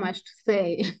got so much to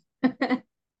say.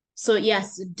 So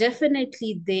yes,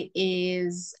 definitely there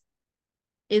is,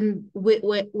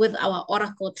 with our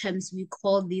oracle terms, we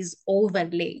call these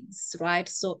overlays, right?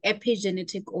 So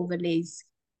epigenetic overlays.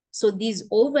 So these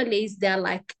overlays, they're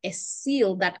like a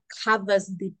seal that covers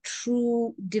the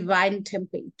true divine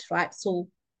template, right? So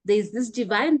there's this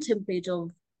divine template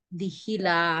of the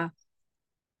healer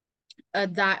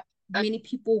that many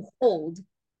people hold.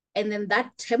 And then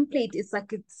that template is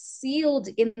like it's sealed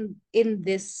in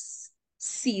this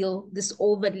seal, this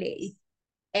overlay.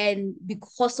 And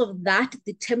because of that,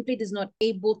 the template is not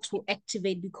able to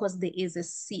activate because there is a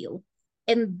seal.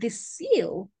 And the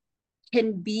seal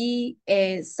can be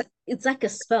it's like a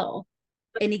spell,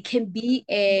 and it can be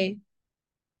a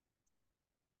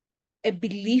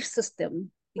belief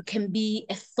system. It can be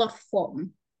a thought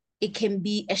form. It can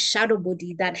be a shadow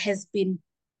body that has been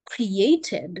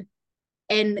created.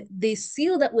 And the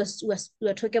seal that we're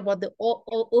talking about, the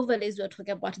overlays we're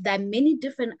talking about, there are many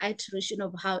different iterations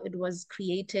of how it was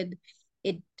created.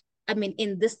 In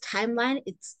this timeline,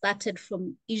 it started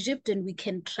from Egypt, and we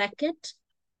can track it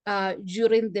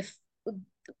during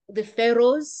the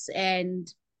pharaohs and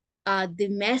the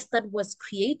mess that was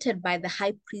created by the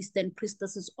high priest and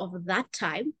priestesses of that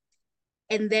time,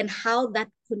 and then how that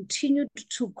continued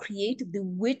to create the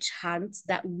witch hunts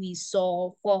that we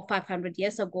saw 400-500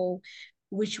 years ago,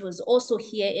 which was also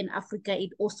here in Africa.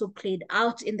 It also played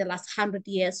out in the last 100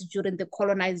 years during the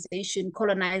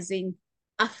colonizing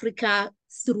Africa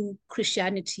through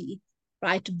Christianity,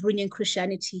 right? Bringing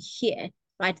Christianity here,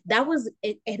 right? That was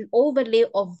an overlay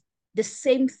of the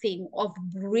same thing, of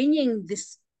bringing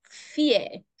this fear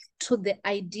to the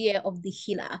idea of the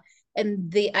healer.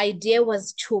 And the idea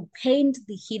was to paint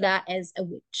the healer as a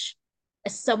witch,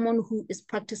 as someone who is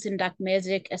practicing dark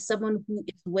magic, as someone who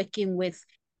is working with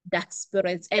dark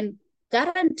spirits, and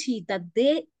guarantee that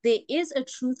there is a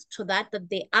truth to that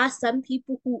there are some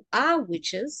people who are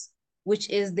witches, which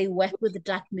is they work with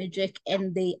dark magic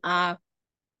and they are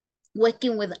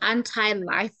working with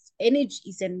anti-life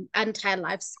energies and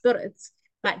anti-life spirits.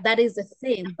 But that is a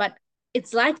thing. But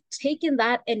it's like taking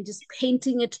that and just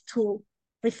painting it to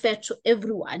refer to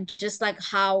everyone, just like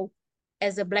how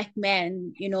as a Black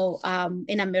man,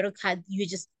 in America, you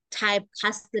just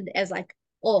typecasted as like,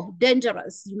 oh,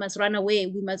 dangerous, you must run away,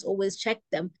 we must always check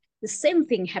them. The same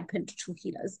thing happened to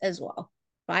healers as well,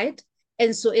 right?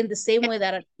 And so in the same way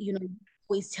that,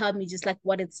 always tell me just like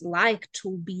what it's like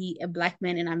to be a Black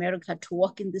man in America, to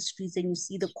walk in the streets and you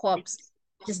see the cops,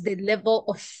 just the level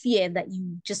of fear that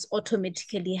you just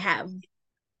automatically have.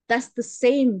 That's the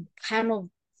same kind of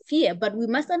fear, but we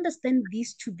must understand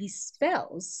these to be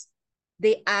spells.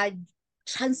 They are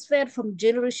transferred from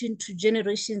generation to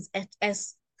generations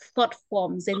as thought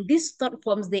forms. And these thought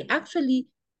forms, they actually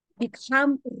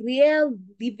become real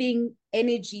living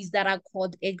energies that are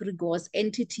called egregores,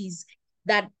 entities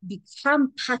that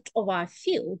become part of our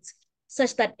fields,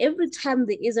 such that every time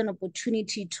there is an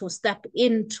opportunity to step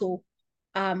into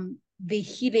the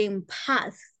healing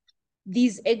path,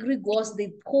 these egregores,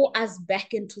 they pull us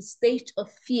back into a state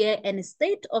of fear and a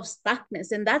state of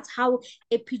stuckness. And that's how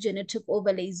epigenetic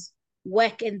overlays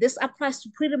work. And this applies to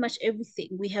pretty much everything.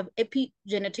 We have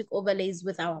epigenetic overlays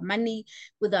with our money,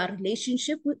 with our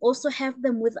relationship. We also have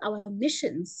them with our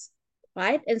missions,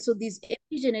 right? And so these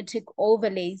epigenetic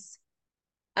overlays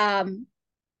are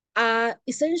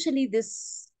essentially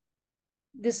this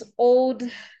old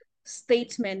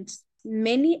statement: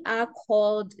 many are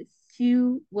called,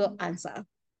 few will answer,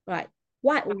 right?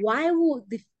 Why will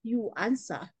the few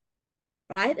answer,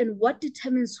 right? And what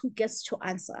determines who gets to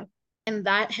answer? And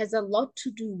that has a lot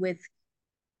to do with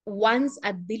one's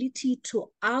ability to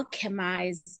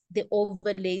alchemize the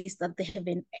overlays that they have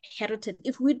inherited.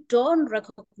 If we don't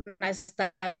recognize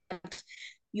that,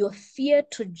 your fear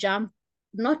to jump,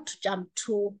 not to jump,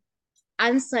 to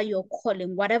answer your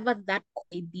calling, whatever that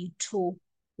may be, to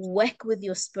work with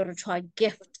your spiritual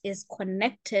gift is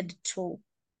connected to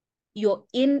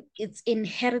it's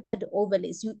inherited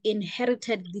overlays. You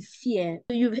inherited the fear.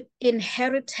 You've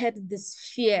inherited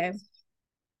this fear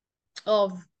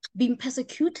of being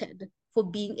persecuted for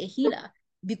being a healer,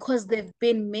 because there have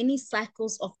been many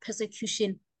cycles of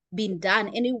persecution being done.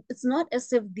 And it's not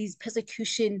as if these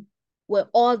persecution were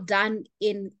all done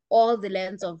in all the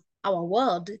lands of our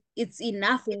world. It's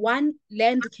enough one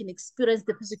land can experience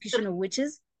the persecution of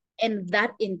witches, and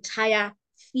that entire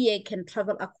fear can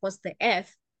travel across the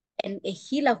earth. And a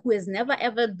healer who has never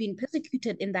ever been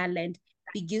persecuted in that land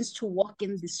begins to walk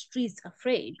in the streets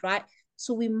afraid, right?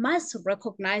 So we must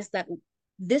recognize that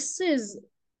this is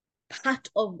part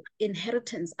of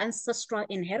inheritance, ancestral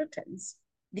inheritance,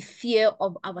 the fear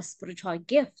of our spiritual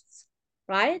gifts,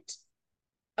 right?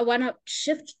 I want to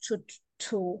shift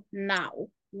to now.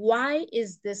 Why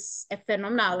is this a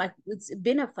phenomenon? Like, it's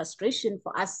been a frustration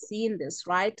for us seeing this,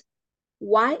 right?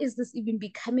 Why is this even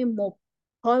becoming more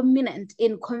prominent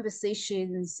in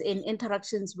conversations, in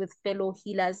interactions with fellow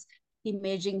healers,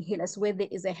 emerging healers, where there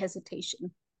is a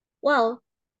hesitation? Well,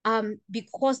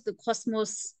 because the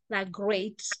cosmos are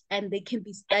great and they can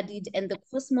be studied, and the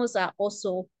cosmos are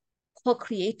also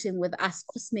co-creating with us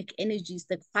cosmic energies,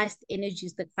 the Christ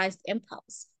energies, the Christ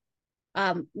impulse.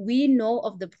 We know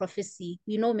of the prophecy,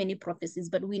 we know many prophecies,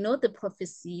 but we know the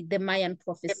prophecy, the Mayan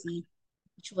prophecy,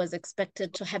 which was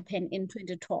expected to happen in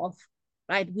 2012,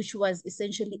 right? Which was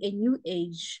essentially a new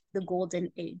age, the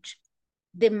golden age.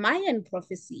 The Mayan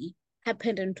prophecy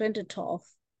happened in 2012,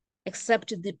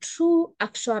 except the true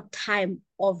actual time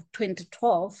of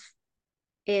 2012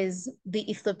 is the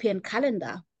Ethiopian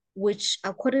calendar, which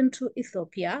according to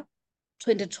Ethiopia,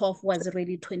 2012 was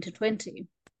really 2020,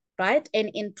 right? And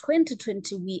in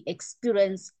 2020, we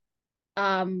experienced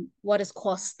what is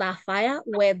called starfire,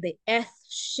 where the earth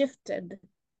shifted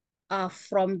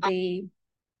from the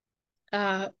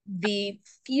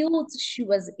fields she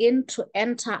was in to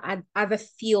enter other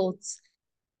fields.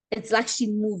 It's like she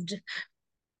moved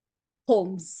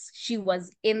homes. She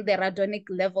was in the radonic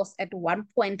levels at one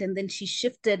point, and then she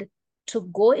shifted to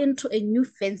go into a new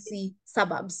fancy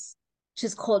suburbs, which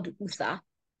is called Utha.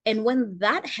 And when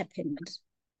that happened,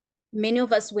 many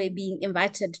of us were being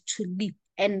invited to leap.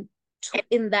 And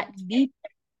in that leap,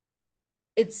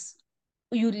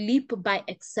 you leap by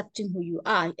accepting who you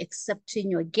are,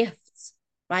 accepting your gifts,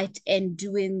 right? And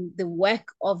doing the work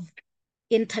of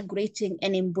integrating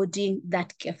and embodying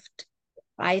that gift,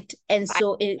 right? And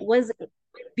so it was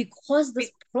because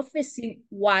this prophecy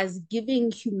was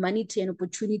giving humanity an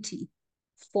opportunity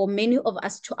for many of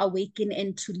us to awaken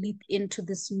and to leap into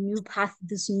this new path,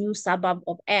 this new suburb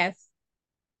of earth.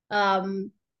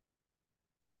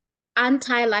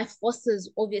 Anti-life forces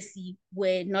obviously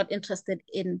were not interested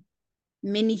in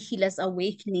many healers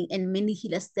awakening and many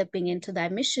healers stepping into their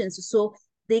missions. So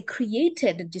they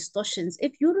created distortions.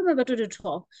 If you remember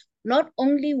 2012, not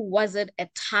only was it a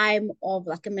time of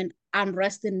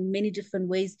unrest in many different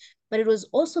ways, but it was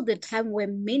also the time where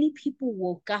many people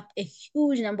woke up, a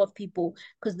huge number of people,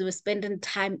 because they were spending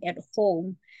time at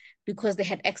home, because they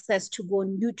had access to go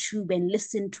on YouTube and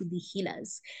listen to the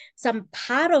healers. Some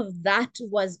part of that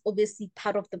was obviously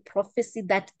part of the prophecy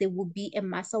that there would be a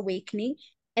mass awakening.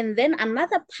 And then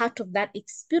another part of that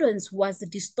experience was the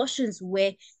distortions,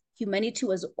 where humanity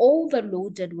was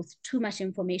overloaded with too much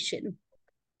information.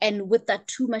 And with that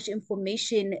too much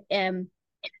information,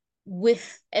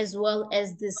 with as well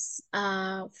as this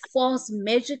false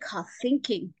magical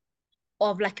thinking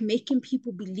of like making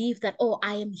people believe that, oh,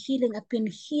 I am healing, I've been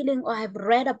healing, or I've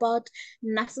read about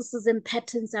narcissism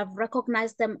patterns, I've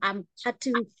recognized them, I'm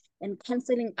cutting and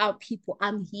canceling out people,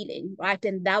 I'm healing, right?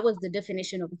 And that was the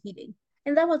definition of healing.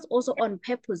 And that was also on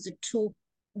purpose to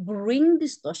bring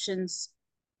distortions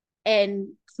and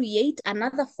create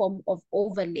another form of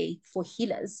overlay for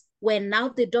healers, where now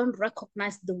they don't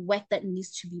recognize the work that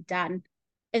needs to be done.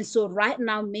 And so right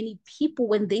now, many people,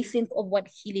 when they think of what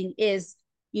healing is,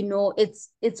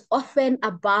 it's often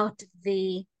about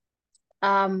the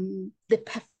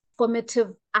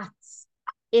performative acts.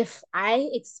 If I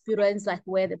experience like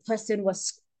where the person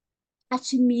was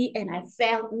touching me and I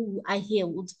fell, ooh, I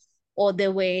healed, or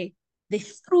they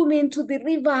threw me into the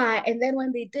river, and then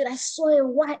when they did, I saw a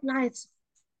white light,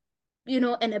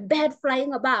 and a bird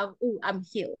flying above, ooh, I'm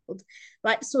healed,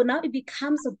 right? So now it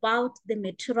becomes about the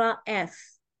material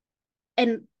earth.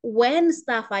 And when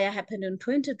Starfire happened in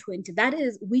 2020, that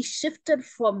is, we shifted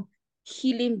from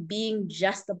healing being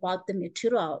just about the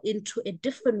material into a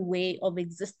different way of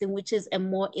existing, which is a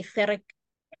more etheric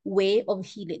way of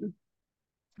healing,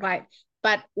 right?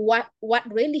 But what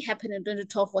really happened in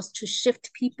 2012 was to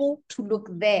shift people to look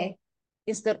there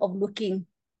instead of looking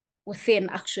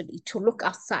within, actually, to look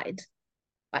outside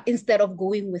instead of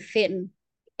going within.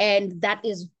 And that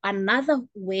is another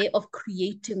way of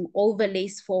creating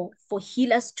overlays for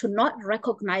healers to not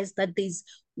recognize that there's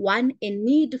a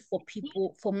need for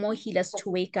people, for more healers to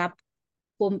wake up,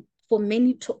 for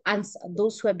many to answer,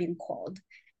 those who have been called.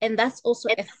 And that's also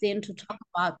a thing to talk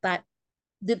about, that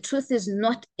the truth is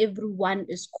not everyone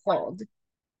is called.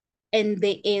 And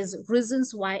there is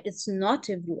reasons why it's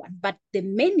not everyone, but the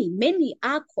many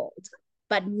are called,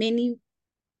 but many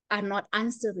are not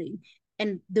answering.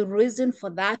 And the reason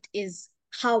for that is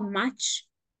how much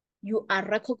you are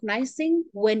recognizing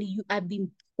when you are being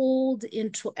pulled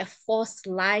into a false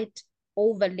light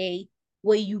overlay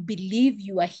where you believe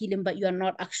you are healing, but you are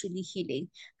not actually healing.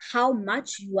 How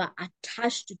much you are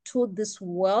attached to this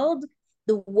world,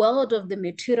 the world of the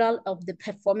material, of the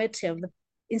performative,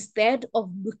 instead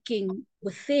of looking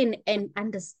within and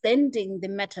understanding the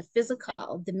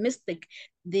metaphysical, the mystic,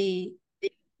 the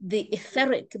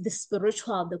etheric, the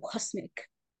spiritual, the cosmic,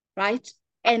 right?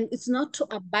 And it's not to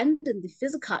abandon the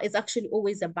physical, it's actually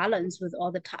always a balance with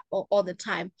all the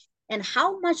time. And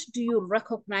how much do you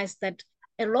recognize that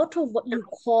a lot of what you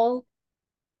call,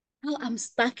 oh, I'm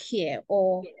stuck here,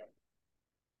 or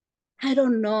I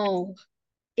don't know,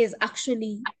 is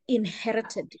actually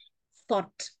inherited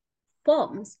thought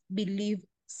forms, belief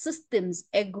systems,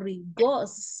 egregores,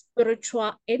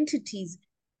 spiritual entities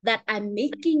that are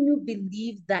making you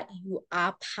believe that you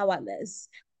are powerless,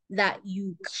 that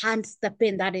you can't step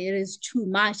in, that it is too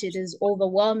much, it is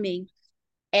overwhelming.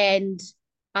 And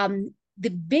the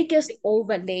biggest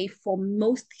overlay for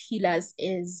most healers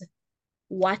is,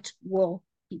 what will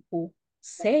people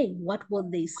say? What will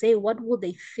they say? What will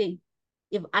they think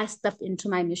if I step into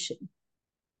my mission,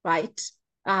 right?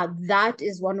 That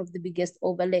is one of the biggest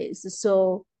overlays.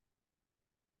 So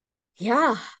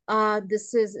yeah,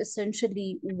 this is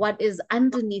essentially what is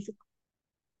underneath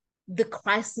the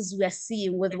crisis we are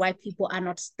seeing with why people are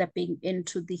not stepping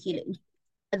into the healing.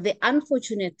 The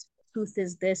unfortunate truth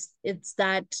is this, it's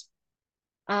that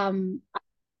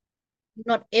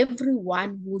not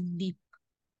everyone will leap,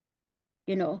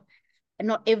 and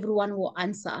not everyone will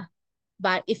answer.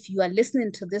 But if you are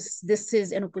listening to this, this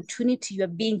is an opportunity. You are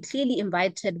being clearly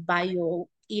invited by your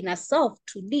inner self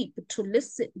to leap, to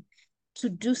listen, to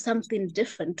do something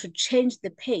different, to change the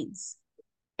pace.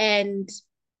 And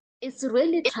it's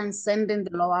really transcending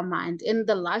the lower mind. In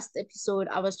the last episode,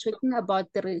 I was talking about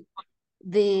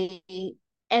the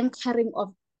anchoring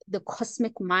of the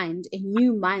cosmic mind, a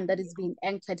new mind that is being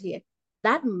anchored here.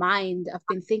 That mind, I've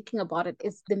been thinking about it,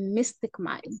 is the mystic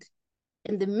mind.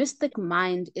 And the mystic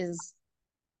mind is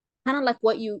kind of like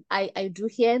what I do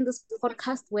here in this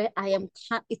podcast, where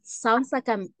it sounds like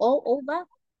I'm all over,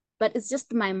 but it's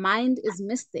just my mind is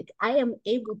mystic. I am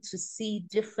able to see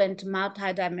different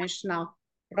multidimensional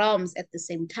realms at the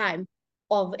same time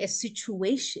of a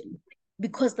situation,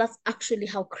 because that's actually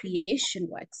how creation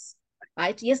works,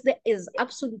 right? Yes, there is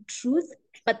absolute truth,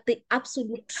 but the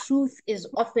absolute truth is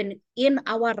often in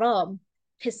our realm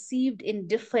perceived in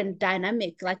different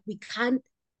dynamic. Like we can't,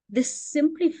 this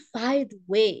simplified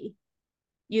way,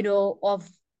 of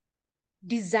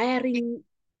desiring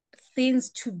things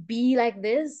to be like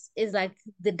this is like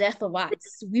the death of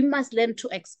us. We must learn to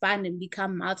expand and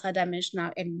become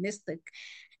multidimensional and mystic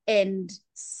and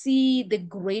see the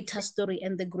greater story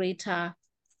and the greater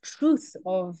truth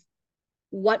of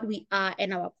what we are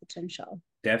and our potential.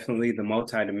 Definitely the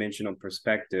multidimensional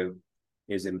perspective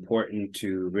is important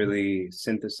to really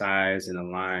synthesize and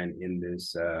align in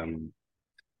this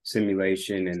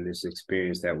simulation and this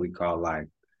experience that we call life.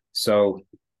 So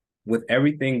with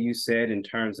everything you said in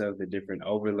terms of the different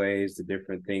overlays, the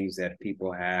different things that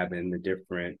people have, and the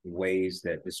different ways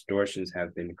that distortions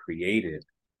have been created,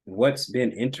 what's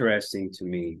been interesting to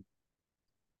me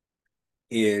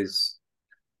is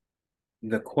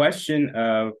the question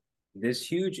of this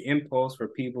huge impulse for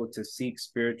people to seek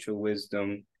spiritual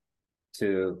wisdom,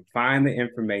 to find the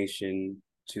information,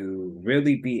 to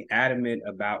really be adamant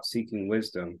about seeking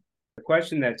wisdom. The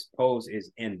question that's posed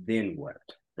is, and then what?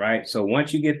 Right? So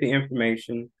once you get the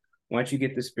information, once you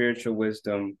get the spiritual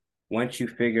wisdom, once you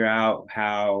figure out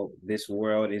how this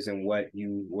world isn't what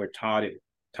you were taught it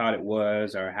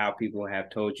was, or how people have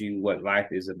told you what life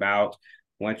is about,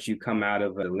 once you come out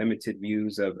of the limited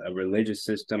views of a religious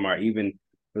system, or even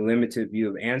the limited view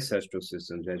of ancestral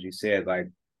systems, as you said, like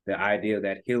the idea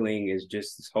that healing is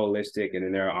just holistic, and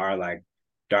then there are like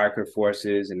darker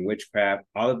forces and witchcraft.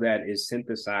 All of that is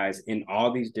synthesized in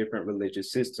all these different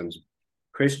religious systems.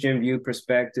 Christian view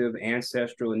perspective,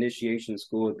 ancestral initiation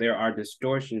school, there are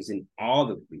distortions in all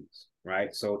of these,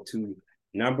 right? So to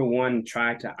number one,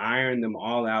 try to iron them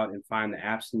all out and find the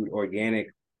absolute organic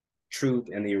truth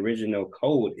and the original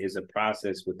code is a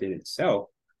process within itself.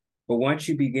 But once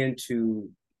you begin to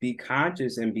be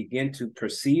conscious and begin to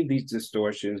perceive these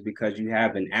distortions, because you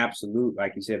have an absolute,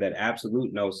 like you said, that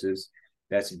absolute gnosis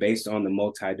that's based on the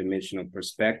multidimensional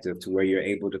perspective, to where you're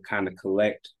able to kind of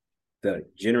collect the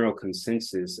general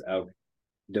consensus of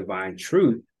divine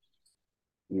truth.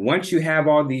 Once you have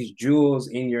all these jewels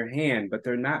in your hand, but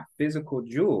they're not physical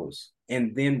jewels,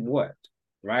 and then what,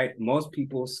 right? Most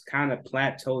people kind of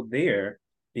plateau there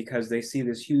because they see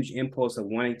this huge impulse of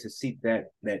wanting to seek that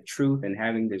truth and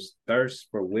having this thirst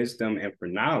for wisdom and for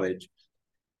knowledge.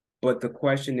 But the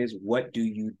question is, what do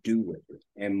you do with it?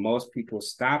 And most people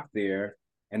stop there,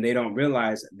 and they don't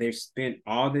realize they've spent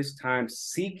all this time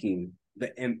seeking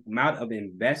the amount of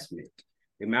investment,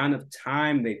 the amount of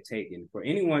time they've taken. For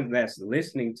anyone that's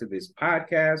listening to this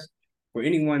podcast, for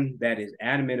anyone that is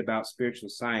adamant about spiritual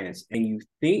science, and you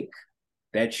think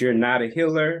that you're not a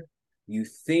healer, you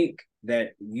think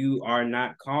that you are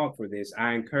not called for this,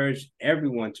 I encourage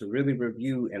everyone to really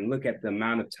review and look at the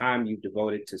amount of time you've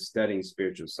devoted to studying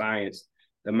spiritual science,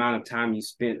 the amount of time you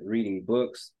spent reading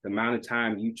books, the amount of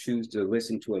time you choose to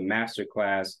listen to a master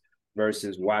class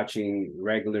versus watching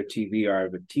regular TV or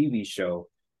a TV show.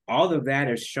 All of that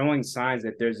is showing signs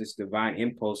that there's this divine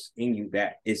impulse in you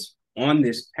that is on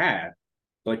this path,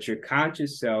 but your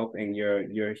conscious self and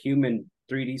your human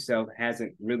 3D self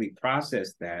hasn't really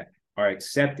processed that or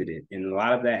accepted it. And a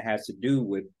lot of that has to do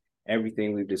with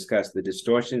everything we've discussed, the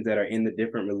distortions that are in the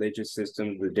different religious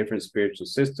systems, the different spiritual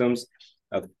systems,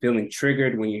 of feeling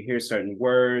triggered when you hear certain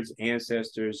words,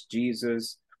 ancestors,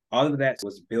 Jesus. All of that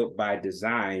was built by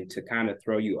design to kind of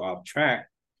throw you off track.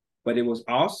 But it was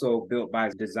also built by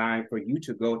design for you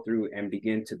to go through and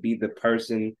begin to be the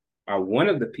person or one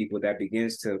of the people that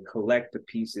begins to collect the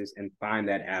pieces and find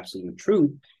that absolute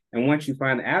truth. And once you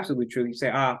find the absolute truth, you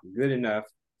say, good enough.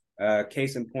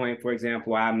 Case in point, for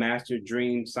example, I mastered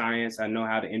dream science. I know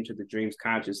how to enter the dreams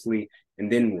consciously. And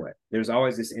then what? There's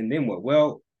always this, and then what?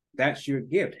 Well, that's your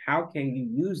gift. How can you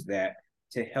use that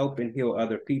to help and heal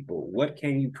other people? What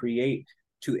can you create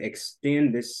to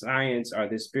extend this science or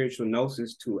this spiritual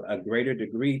gnosis to a greater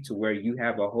degree, to where you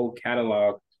have a whole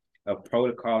catalog of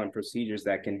protocol and procedures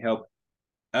that can help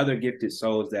other gifted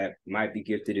souls that might be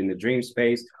gifted in the dream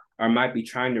space or might be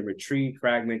trying to retrieve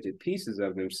fragmented pieces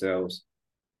of themselves?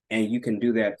 And you can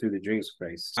do that through the dream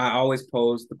space. I always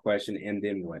pose the question, and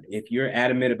then what? If you're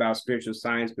adamant about spiritual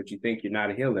science, but you think you're not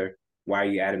a healer, why are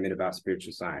you adamant about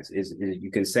spiritual science?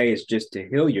 You can say it's just to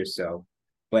heal yourself,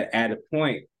 but at a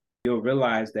point, you'll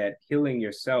realize that healing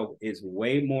yourself is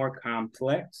way more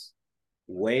complex,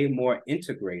 way more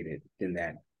integrated than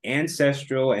that.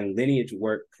 Ancestral and lineage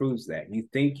work proves that. You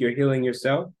think you're healing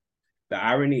yourself. The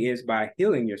irony is, by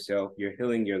healing yourself, you're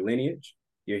healing your lineage.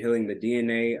 You're healing the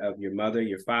DNA of your mother,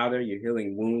 your father. You're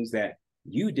healing wounds that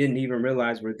you didn't even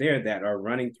realize were there, that are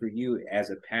running through you as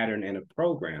a pattern and a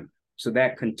program. So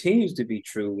that continues to be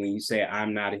true when you say,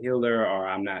 I'm not a healer or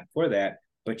I'm not for that,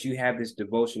 but you have this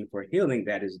devotion for healing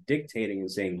that is dictating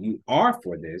and saying you are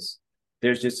for this.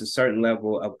 There's just a certain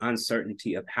level of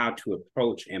uncertainty of how to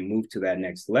approach and move to that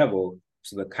next level.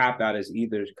 So the cop-out is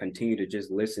either continue to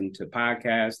just listen to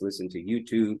podcasts, listen to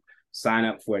YouTube, sign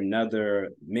up for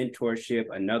another mentorship,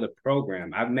 another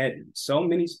program. I've met so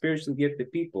many spiritually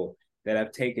gifted people that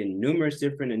have taken numerous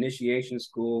different initiation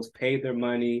schools, paid their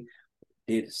money,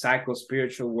 did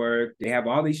psycho-spiritual work. They have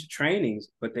all these trainings,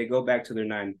 but they go back to their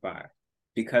 9 to 5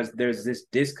 because there's this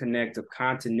disconnect of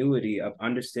continuity of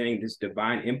understanding this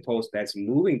divine impulse that's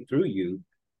moving through you.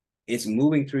 It's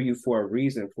moving through you for a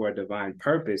reason, for a divine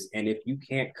purpose. And if you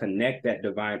can't connect that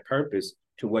divine purpose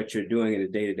to what you're doing on a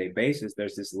day-to-day basis,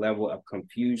 there's this level of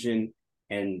confusion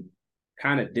and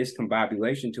kind of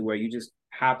discombobulation to where you just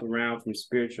hop around from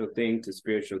spiritual thing to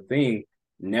spiritual thing,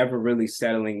 never really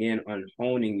settling in on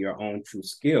honing your own true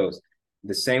skills.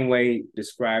 The same way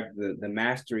described the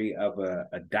mastery of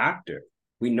a doctor.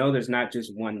 We know there's not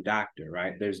just one doctor,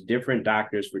 right? There's different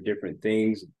doctors for different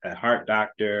things, a heart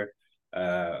doctor,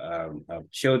 a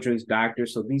children's doctor.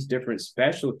 So these different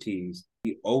specialties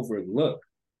we overlook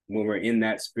when we're in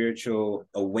that spiritual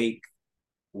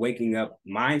waking up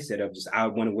mindset of just, I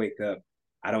want to wake up.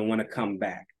 I don't want to come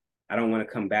back. I don't want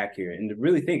to come back here. And to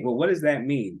really think, well, what does that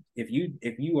mean? If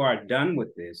you are done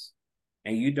with this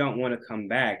and you don't want to come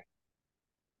back,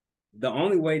 the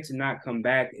only way to not come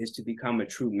back is to become a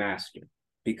true master,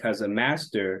 because a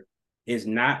master is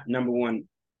not, number one,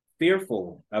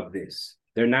 fearful of this.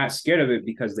 They're not scared of it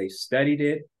because they studied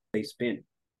it. They spent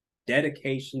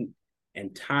dedication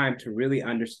and time to really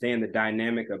understand the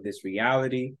dynamic of this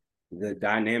reality, the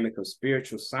dynamic of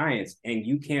spiritual science. And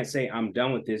you can't say, I'm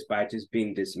done with this by just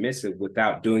being dismissive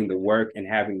without doing the work and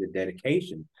having the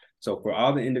dedication. So for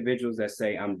all the individuals that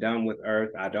say, I'm done with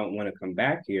earth, I don't want to come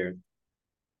back here,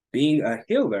 being a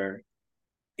healer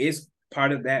is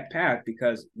part of that path,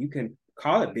 because you can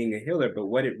call it being a healer, but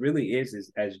what it really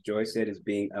is, as Joy said, is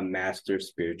being a master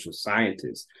spiritual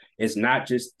scientist. It's not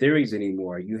just theories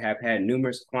anymore. You have had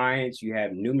numerous clients, you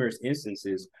have numerous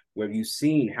instances where you've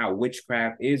seen how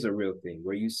witchcraft is a real thing,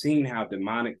 where you've seen how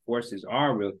demonic forces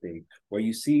are a real thing, where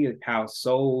you see how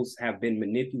souls have been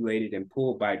manipulated and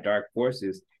pulled by dark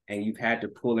forces, and you've had to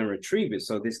pull and retrieve it.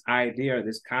 So this idea,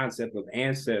 this concept of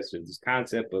ancestors, this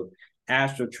concept of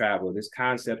astral travel, this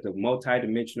concept of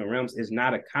multidimensional realms is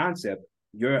not a concept.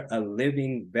 You're a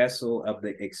living vessel of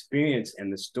the experience,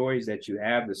 and the stories that you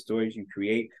have, the stories you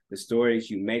create, the stories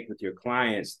you make with your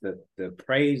clients, the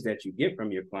praise that you get from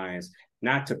your clients,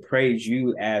 not to praise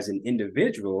you as an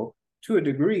individual, to a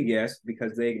degree, yes,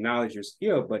 because they acknowledge your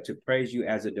skill, but to praise you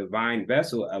as a divine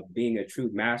vessel of being a true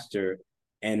master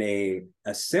and a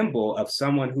symbol of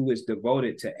someone who is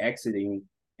devoted to exiting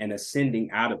and ascending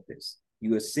out of this.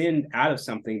 You ascend out of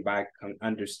something by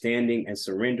understanding and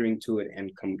surrendering to it,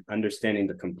 and understanding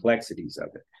the complexities of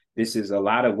it. This is a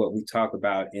lot of what we talk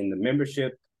about in the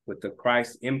membership with the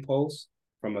Christ impulse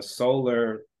from a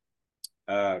solar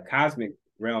cosmic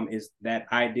realm, is that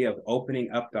idea of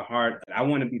opening up the heart. I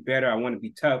want to be better. I want to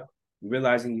be tough.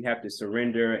 Realizing you have to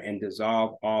surrender and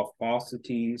dissolve all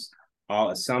falsities,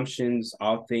 all assumptions,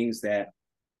 all things that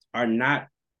are not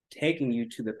taking you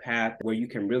to the path where you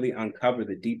can really uncover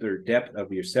the deeper depth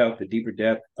of yourself, the deeper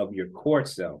depth of your core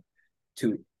self,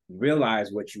 to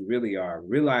realize what you really are,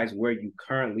 realize where you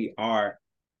currently are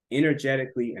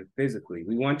energetically and physically.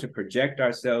 We want to project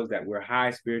ourselves that we're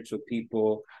high spiritual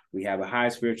people. We have a high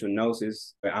spiritual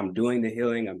gnosis. I'm doing the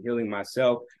healing. I'm healing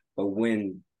myself. But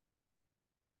when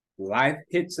life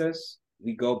hits us,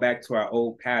 we go back to our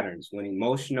old patterns. When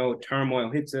emotional turmoil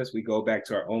hits us, we go back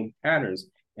to our own patterns.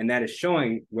 And that is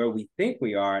showing where we think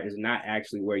we are is not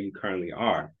actually where you currently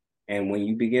are. And when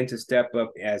you begin to step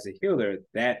up as a healer,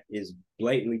 that is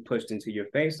blatantly pushed into your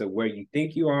face of where you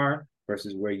think you are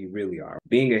versus where you really are.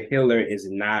 Being a healer is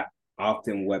not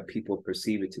often what people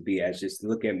perceive it to be, as just,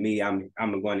 look at me, I'm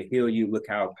going to heal you. Look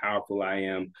how powerful I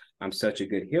am. I'm such a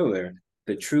good healer.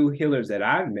 The true healers that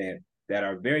I've met that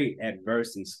are very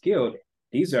adverse and skilled,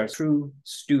 these are true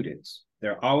students.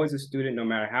 They're always a student, no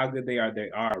matter how good they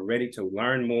are ready to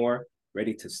learn more,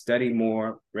 ready to study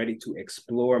more, ready to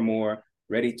explore more,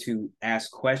 ready to ask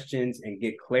questions and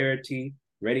get clarity,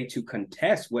 ready to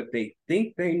contest what they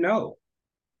think they know.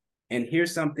 And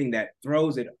here's something that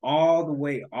throws it all the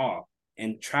way off,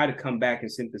 and try to come back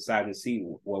and synthesize and see,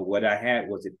 well, what I had,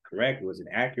 was it correct? Was it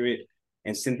accurate?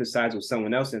 And synthesize with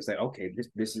someone else and say, okay,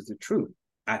 this is the truth.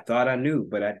 I thought I knew,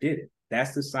 but I didn't.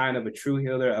 That's the sign of a true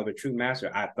healer, of a true master.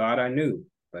 I thought I knew,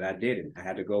 but I didn't. I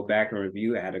had to go back and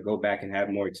review. I had to go back and have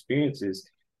more experiences,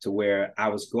 to where I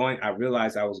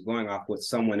realized I was going off what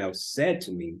someone else said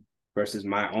to me versus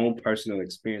my own personal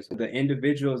experience. The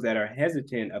individuals that are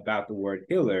hesitant about the word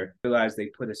healer realize they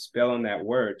put a spell on that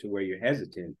word to where you're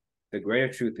hesitant. The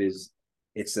greater truth is,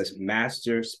 it's a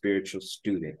master spiritual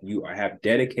student. You have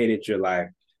dedicated your life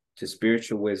to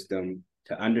spiritual wisdom,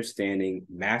 to understanding,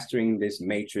 mastering this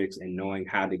matrix, and knowing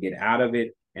how to get out of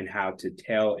it, and how to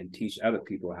tell and teach other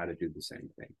people how to do the same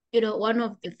thing. You know, one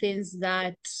of the things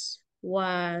that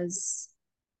was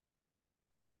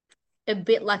a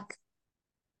bit like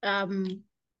an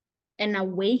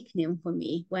awakening for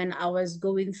me when I was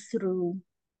going through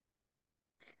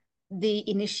the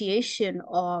initiation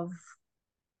of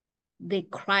the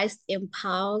Christ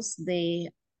impulse, the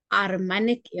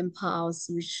Ahrimanic impulse,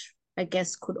 which I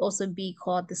guess could also be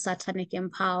called the Satanic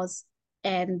impulse,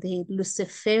 and the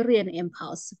Luciferian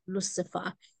impulse,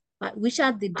 Lucifer, which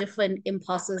are the different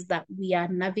impulses that we are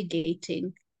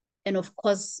navigating. And of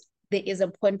course, there is a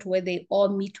point where they all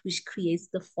meet, which creates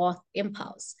the fourth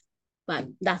impulse. But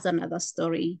that's another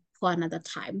story for another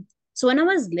time. So when I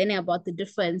was learning about the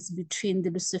difference between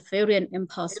the Luciferian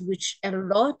impulse, which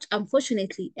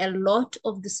unfortunately, a lot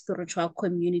of the spiritual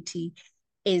community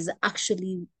is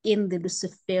actually in the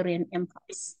Luciferian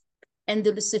impulse. And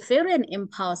the Luciferian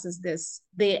impulse is this: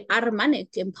 the Ahrimanic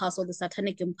impulse or the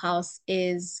Satanic impulse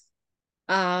is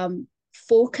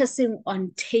focusing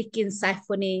on taking,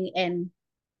 siphoning, and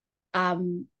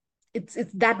it's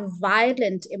that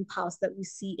violent impulse that we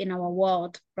see in our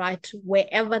world, right?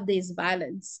 Wherever there's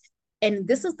violence. And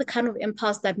this is the kind of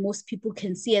impulse that most people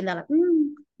can see, and they're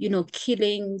like,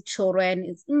 killing children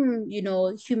is,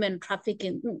 human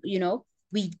trafficking,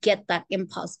 we get that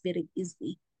impulse very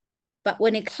easily. But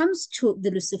when it comes to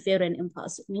the Luciferian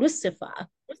impulse, Lucifer,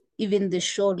 even the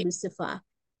show Lucifer,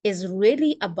 is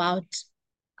really about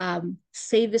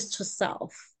service to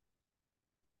self.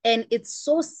 And it's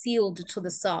so sealed to the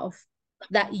self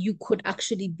that you could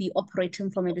actually be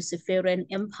operating from a Luciferian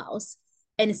impulse.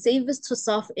 And service to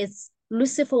self is,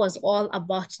 Lucifer was all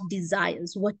about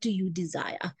desires. What do you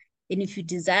desire? And if you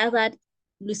desire that,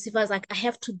 Lucifer's like, I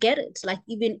have to get it. Like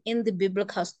even in the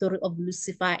biblical story of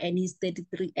Lucifer and his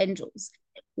 33 angels,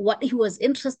 what he was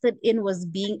interested in was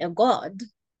being a god,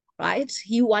 right?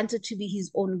 He wanted to be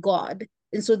his own god.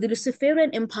 And so the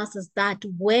Luciferian impulse is that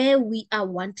where we are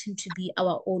wanting to be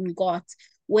our own gods,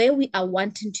 where we are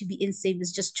wanting to be in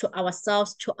service just to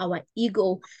ourselves, to our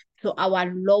ego, to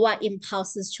our lower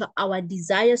impulses, to our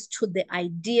desires, to the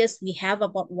ideas we have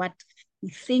about what we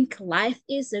think life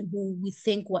is and who we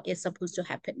think what is supposed to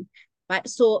happen. Right.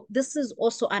 So this is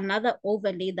also another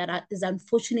overlay that is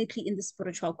unfortunately in the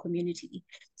spiritual community.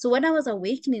 So when I was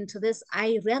awakening to this,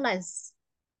 I realized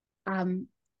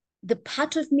the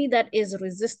part of me that is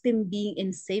resisting being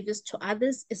in service to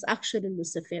others is actually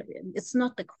Luciferian. It's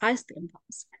not the Christ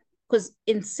impulse. Because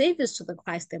in service to the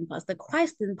Christ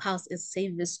impulse is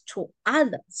service to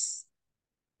others.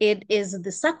 It is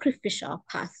the sacrificial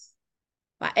path.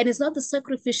 Right? And it's not the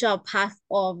sacrificial path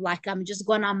of like, I'm just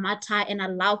going to matter and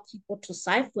allow people to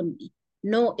siphon me.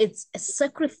 No, it's a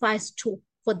sacrifice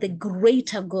for the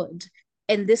greater good.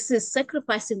 And this is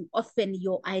sacrificing often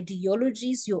your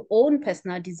ideologies, your own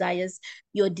personal desires,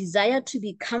 your desire to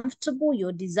be comfortable,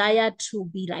 your desire to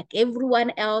be like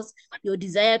everyone else, your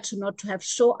desire to not to have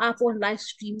show up on live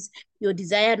streams, your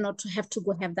desire not to have to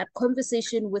go have that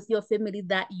conversation with your family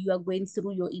that you are going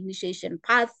through your initiation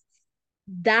path.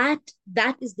 That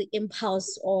is the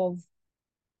impulse of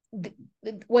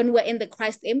when we're in the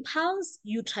Christ impulse,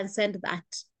 you transcend that.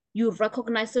 You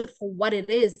recognize it for what it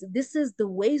is. This is the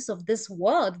ways of this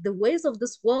world. The ways of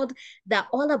this world, they're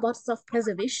all about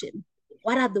self-preservation.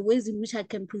 What are the ways in which I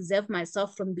can preserve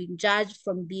myself from being judged,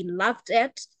 from being laughed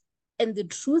at? And the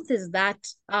truth is that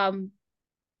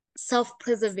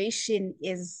self-preservation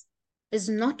is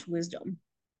not wisdom,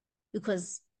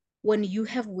 because when you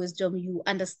have wisdom, you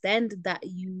understand that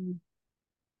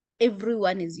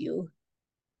everyone is you,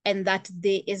 and that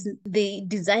there is the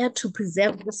desire to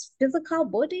preserve this physical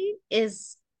body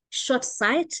is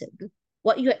short-sighted.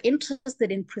 What you're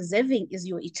interested in preserving is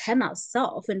your eternal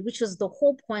self, and which is the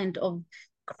whole point of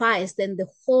Christ and the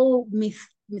whole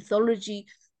mythology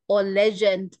or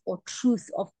legend or truth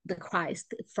of the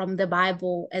Christ from the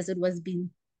Bible as it was being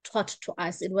taught to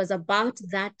us. It was about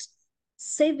that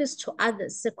service to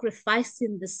others,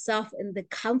 sacrificing the self and the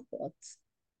comforts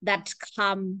that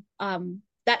come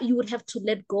that you would have to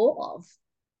let go of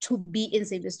to be in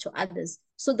service to others.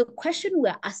 So the question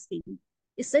we're asking,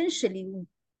 essentially,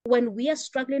 when we are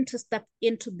struggling to step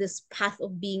into this path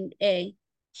of being a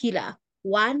healer,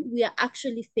 one, we are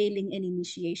actually failing an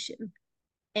initiation.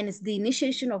 And it's the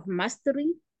initiation of mastery,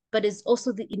 but it's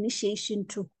also the initiation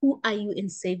to who are you in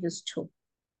service to,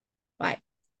 right?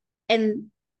 And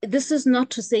this is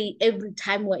not to say every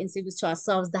time we're in service to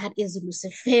ourselves, that is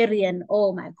Luciferian.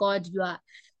 Oh my God, you are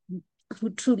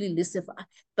truly Lucifer.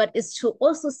 But it's to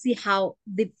also see how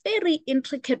the very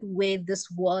intricate way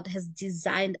this world has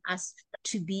designed us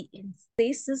to be in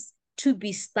stasis, to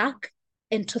be stuck,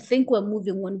 and to think we're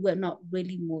moving when we're not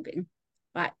really moving,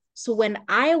 right? So when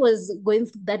I was going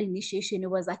through that initiation, it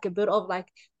was like a bit of like,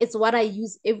 it's what I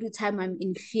use every time I'm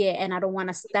in fear and I don't want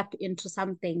to step into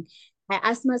something. I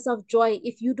asked myself, Joy,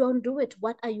 if you don't do it,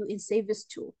 what are you in service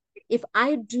to? If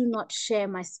I do not share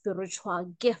my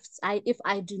spiritual gifts, if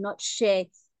I do not share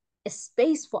a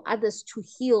space for others to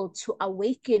heal, to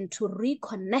awaken, to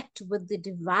reconnect with the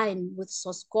divine, with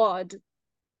Source God,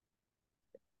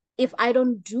 if I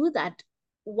don't do that,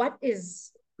 what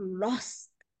is lost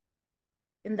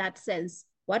in that sense?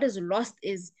 What is lost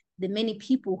is the many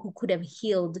people who could have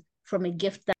healed from a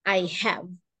gift that I have,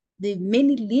 the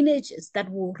many lineages that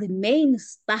will remain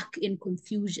stuck in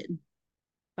confusion,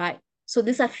 right? So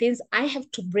these are things I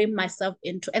have to bring myself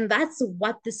into. And that's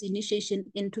what this initiation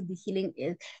into the healing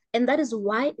is. And that is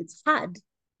why it's hard,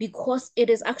 because it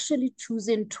is actually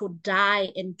choosing to die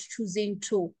and choosing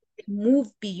to move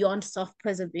beyond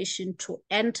self-preservation to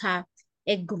enter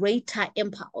a greater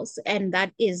impulse. And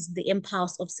that is the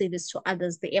impulse of service to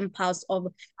others, the impulse of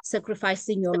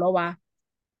sacrificing your lower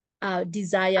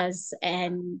desires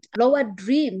and lower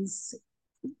dreams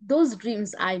those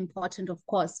dreams are important, of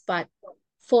course, but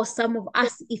for some of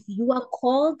us, if you are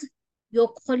called,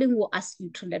 your calling will ask you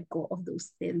to let go of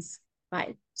those things,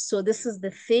 right? So this is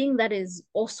the thing that is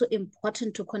also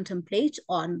important to contemplate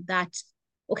on, that,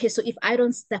 okay, so if I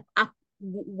don't step up,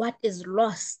 what is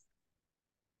lost?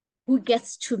 Who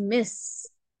gets to miss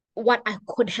what I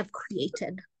could have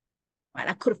created? Right?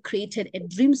 I could have created a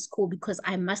dream school because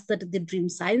I mastered the dream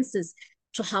sciences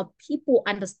to help people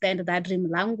understand that dream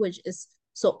language is.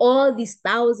 So all these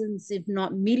thousands, if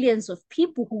not millions of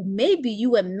people who maybe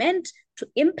you were meant to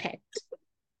impact,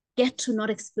 get to not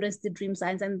experience the dream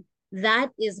science. And that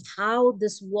is how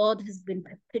this world has been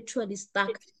perpetually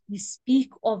stuck. We speak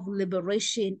of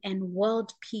liberation and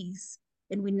world peace,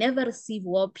 and we never receive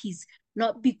world peace,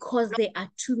 not because there are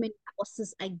too many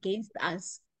forces against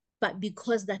us, but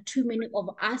because there are too many of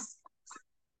us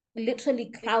literally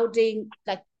crowding,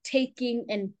 like taking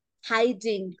and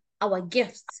hiding our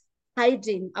gifts,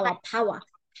 hiding our power,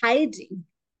 hiding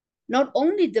not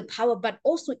only the power, but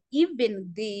also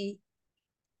even the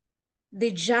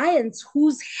giants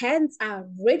whose hands are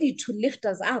ready to lift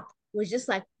us up. We're just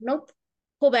like, nope,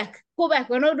 pull back.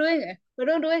 We're not doing it.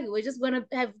 We're just going to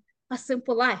have a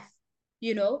simple life,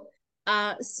 you know?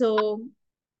 So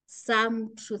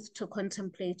some truth to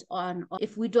contemplate on.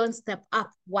 If we don't step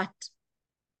up, what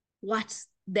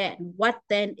then? What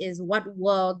then is, what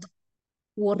world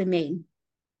will remain?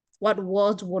 What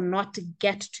world will not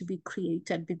get to be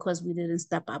created because we didn't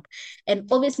step up? And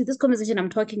obviously, this conversation I'm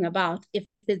talking about, if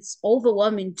it's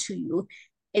overwhelming to you,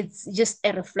 it's just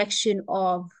a reflection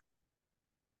of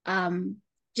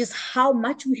just how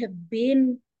much we have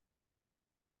been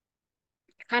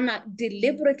kind of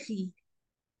deliberately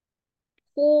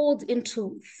pulled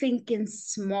into thinking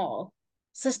small,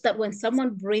 such that when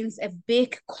someone brings a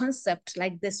big concept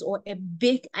like this or a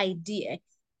big idea,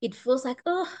 it feels like,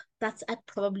 oh, that's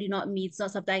probably not me. It's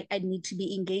not something I need to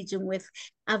be engaging with.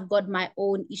 I've got my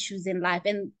own issues in life,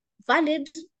 and valid,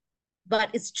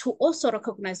 but it's to also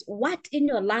recognize what in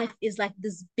your life is like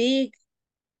this big,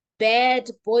 bad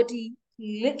body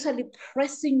literally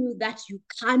pressing you that you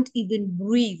can't even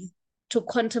breathe, to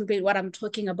contemplate what I'm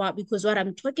talking about, because what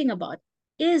I'm talking about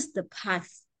is the path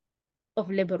of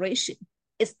liberation.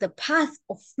 It's the path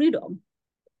of freedom,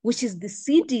 which is the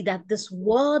CD that this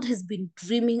world has been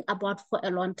dreaming about for a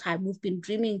long time. We've been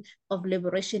dreaming of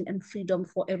liberation and freedom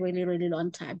for a really, really long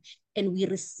time. And we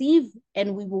receive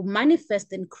and we will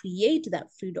manifest and create that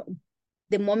freedom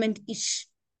the moment each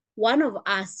one of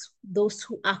us, those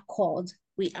who are called,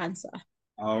 we answer.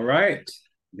 All right.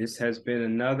 This has been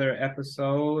another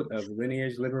episode of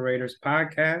Lineage Liberators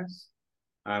Podcast.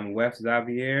 I'm Wes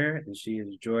Xavier, and she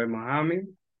is Joy Muhammad.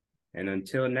 And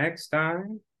until next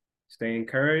time, stay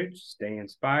encouraged, stay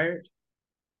inspired,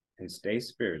 and stay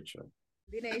spiritual.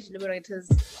 Lineage Liberators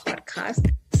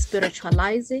Podcast,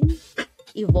 spiritualizing,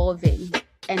 evolving,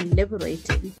 and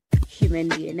liberating human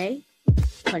DNA,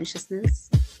 consciousness,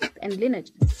 and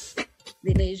lineages.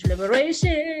 Lineage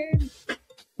Liberation.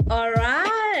 All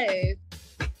right.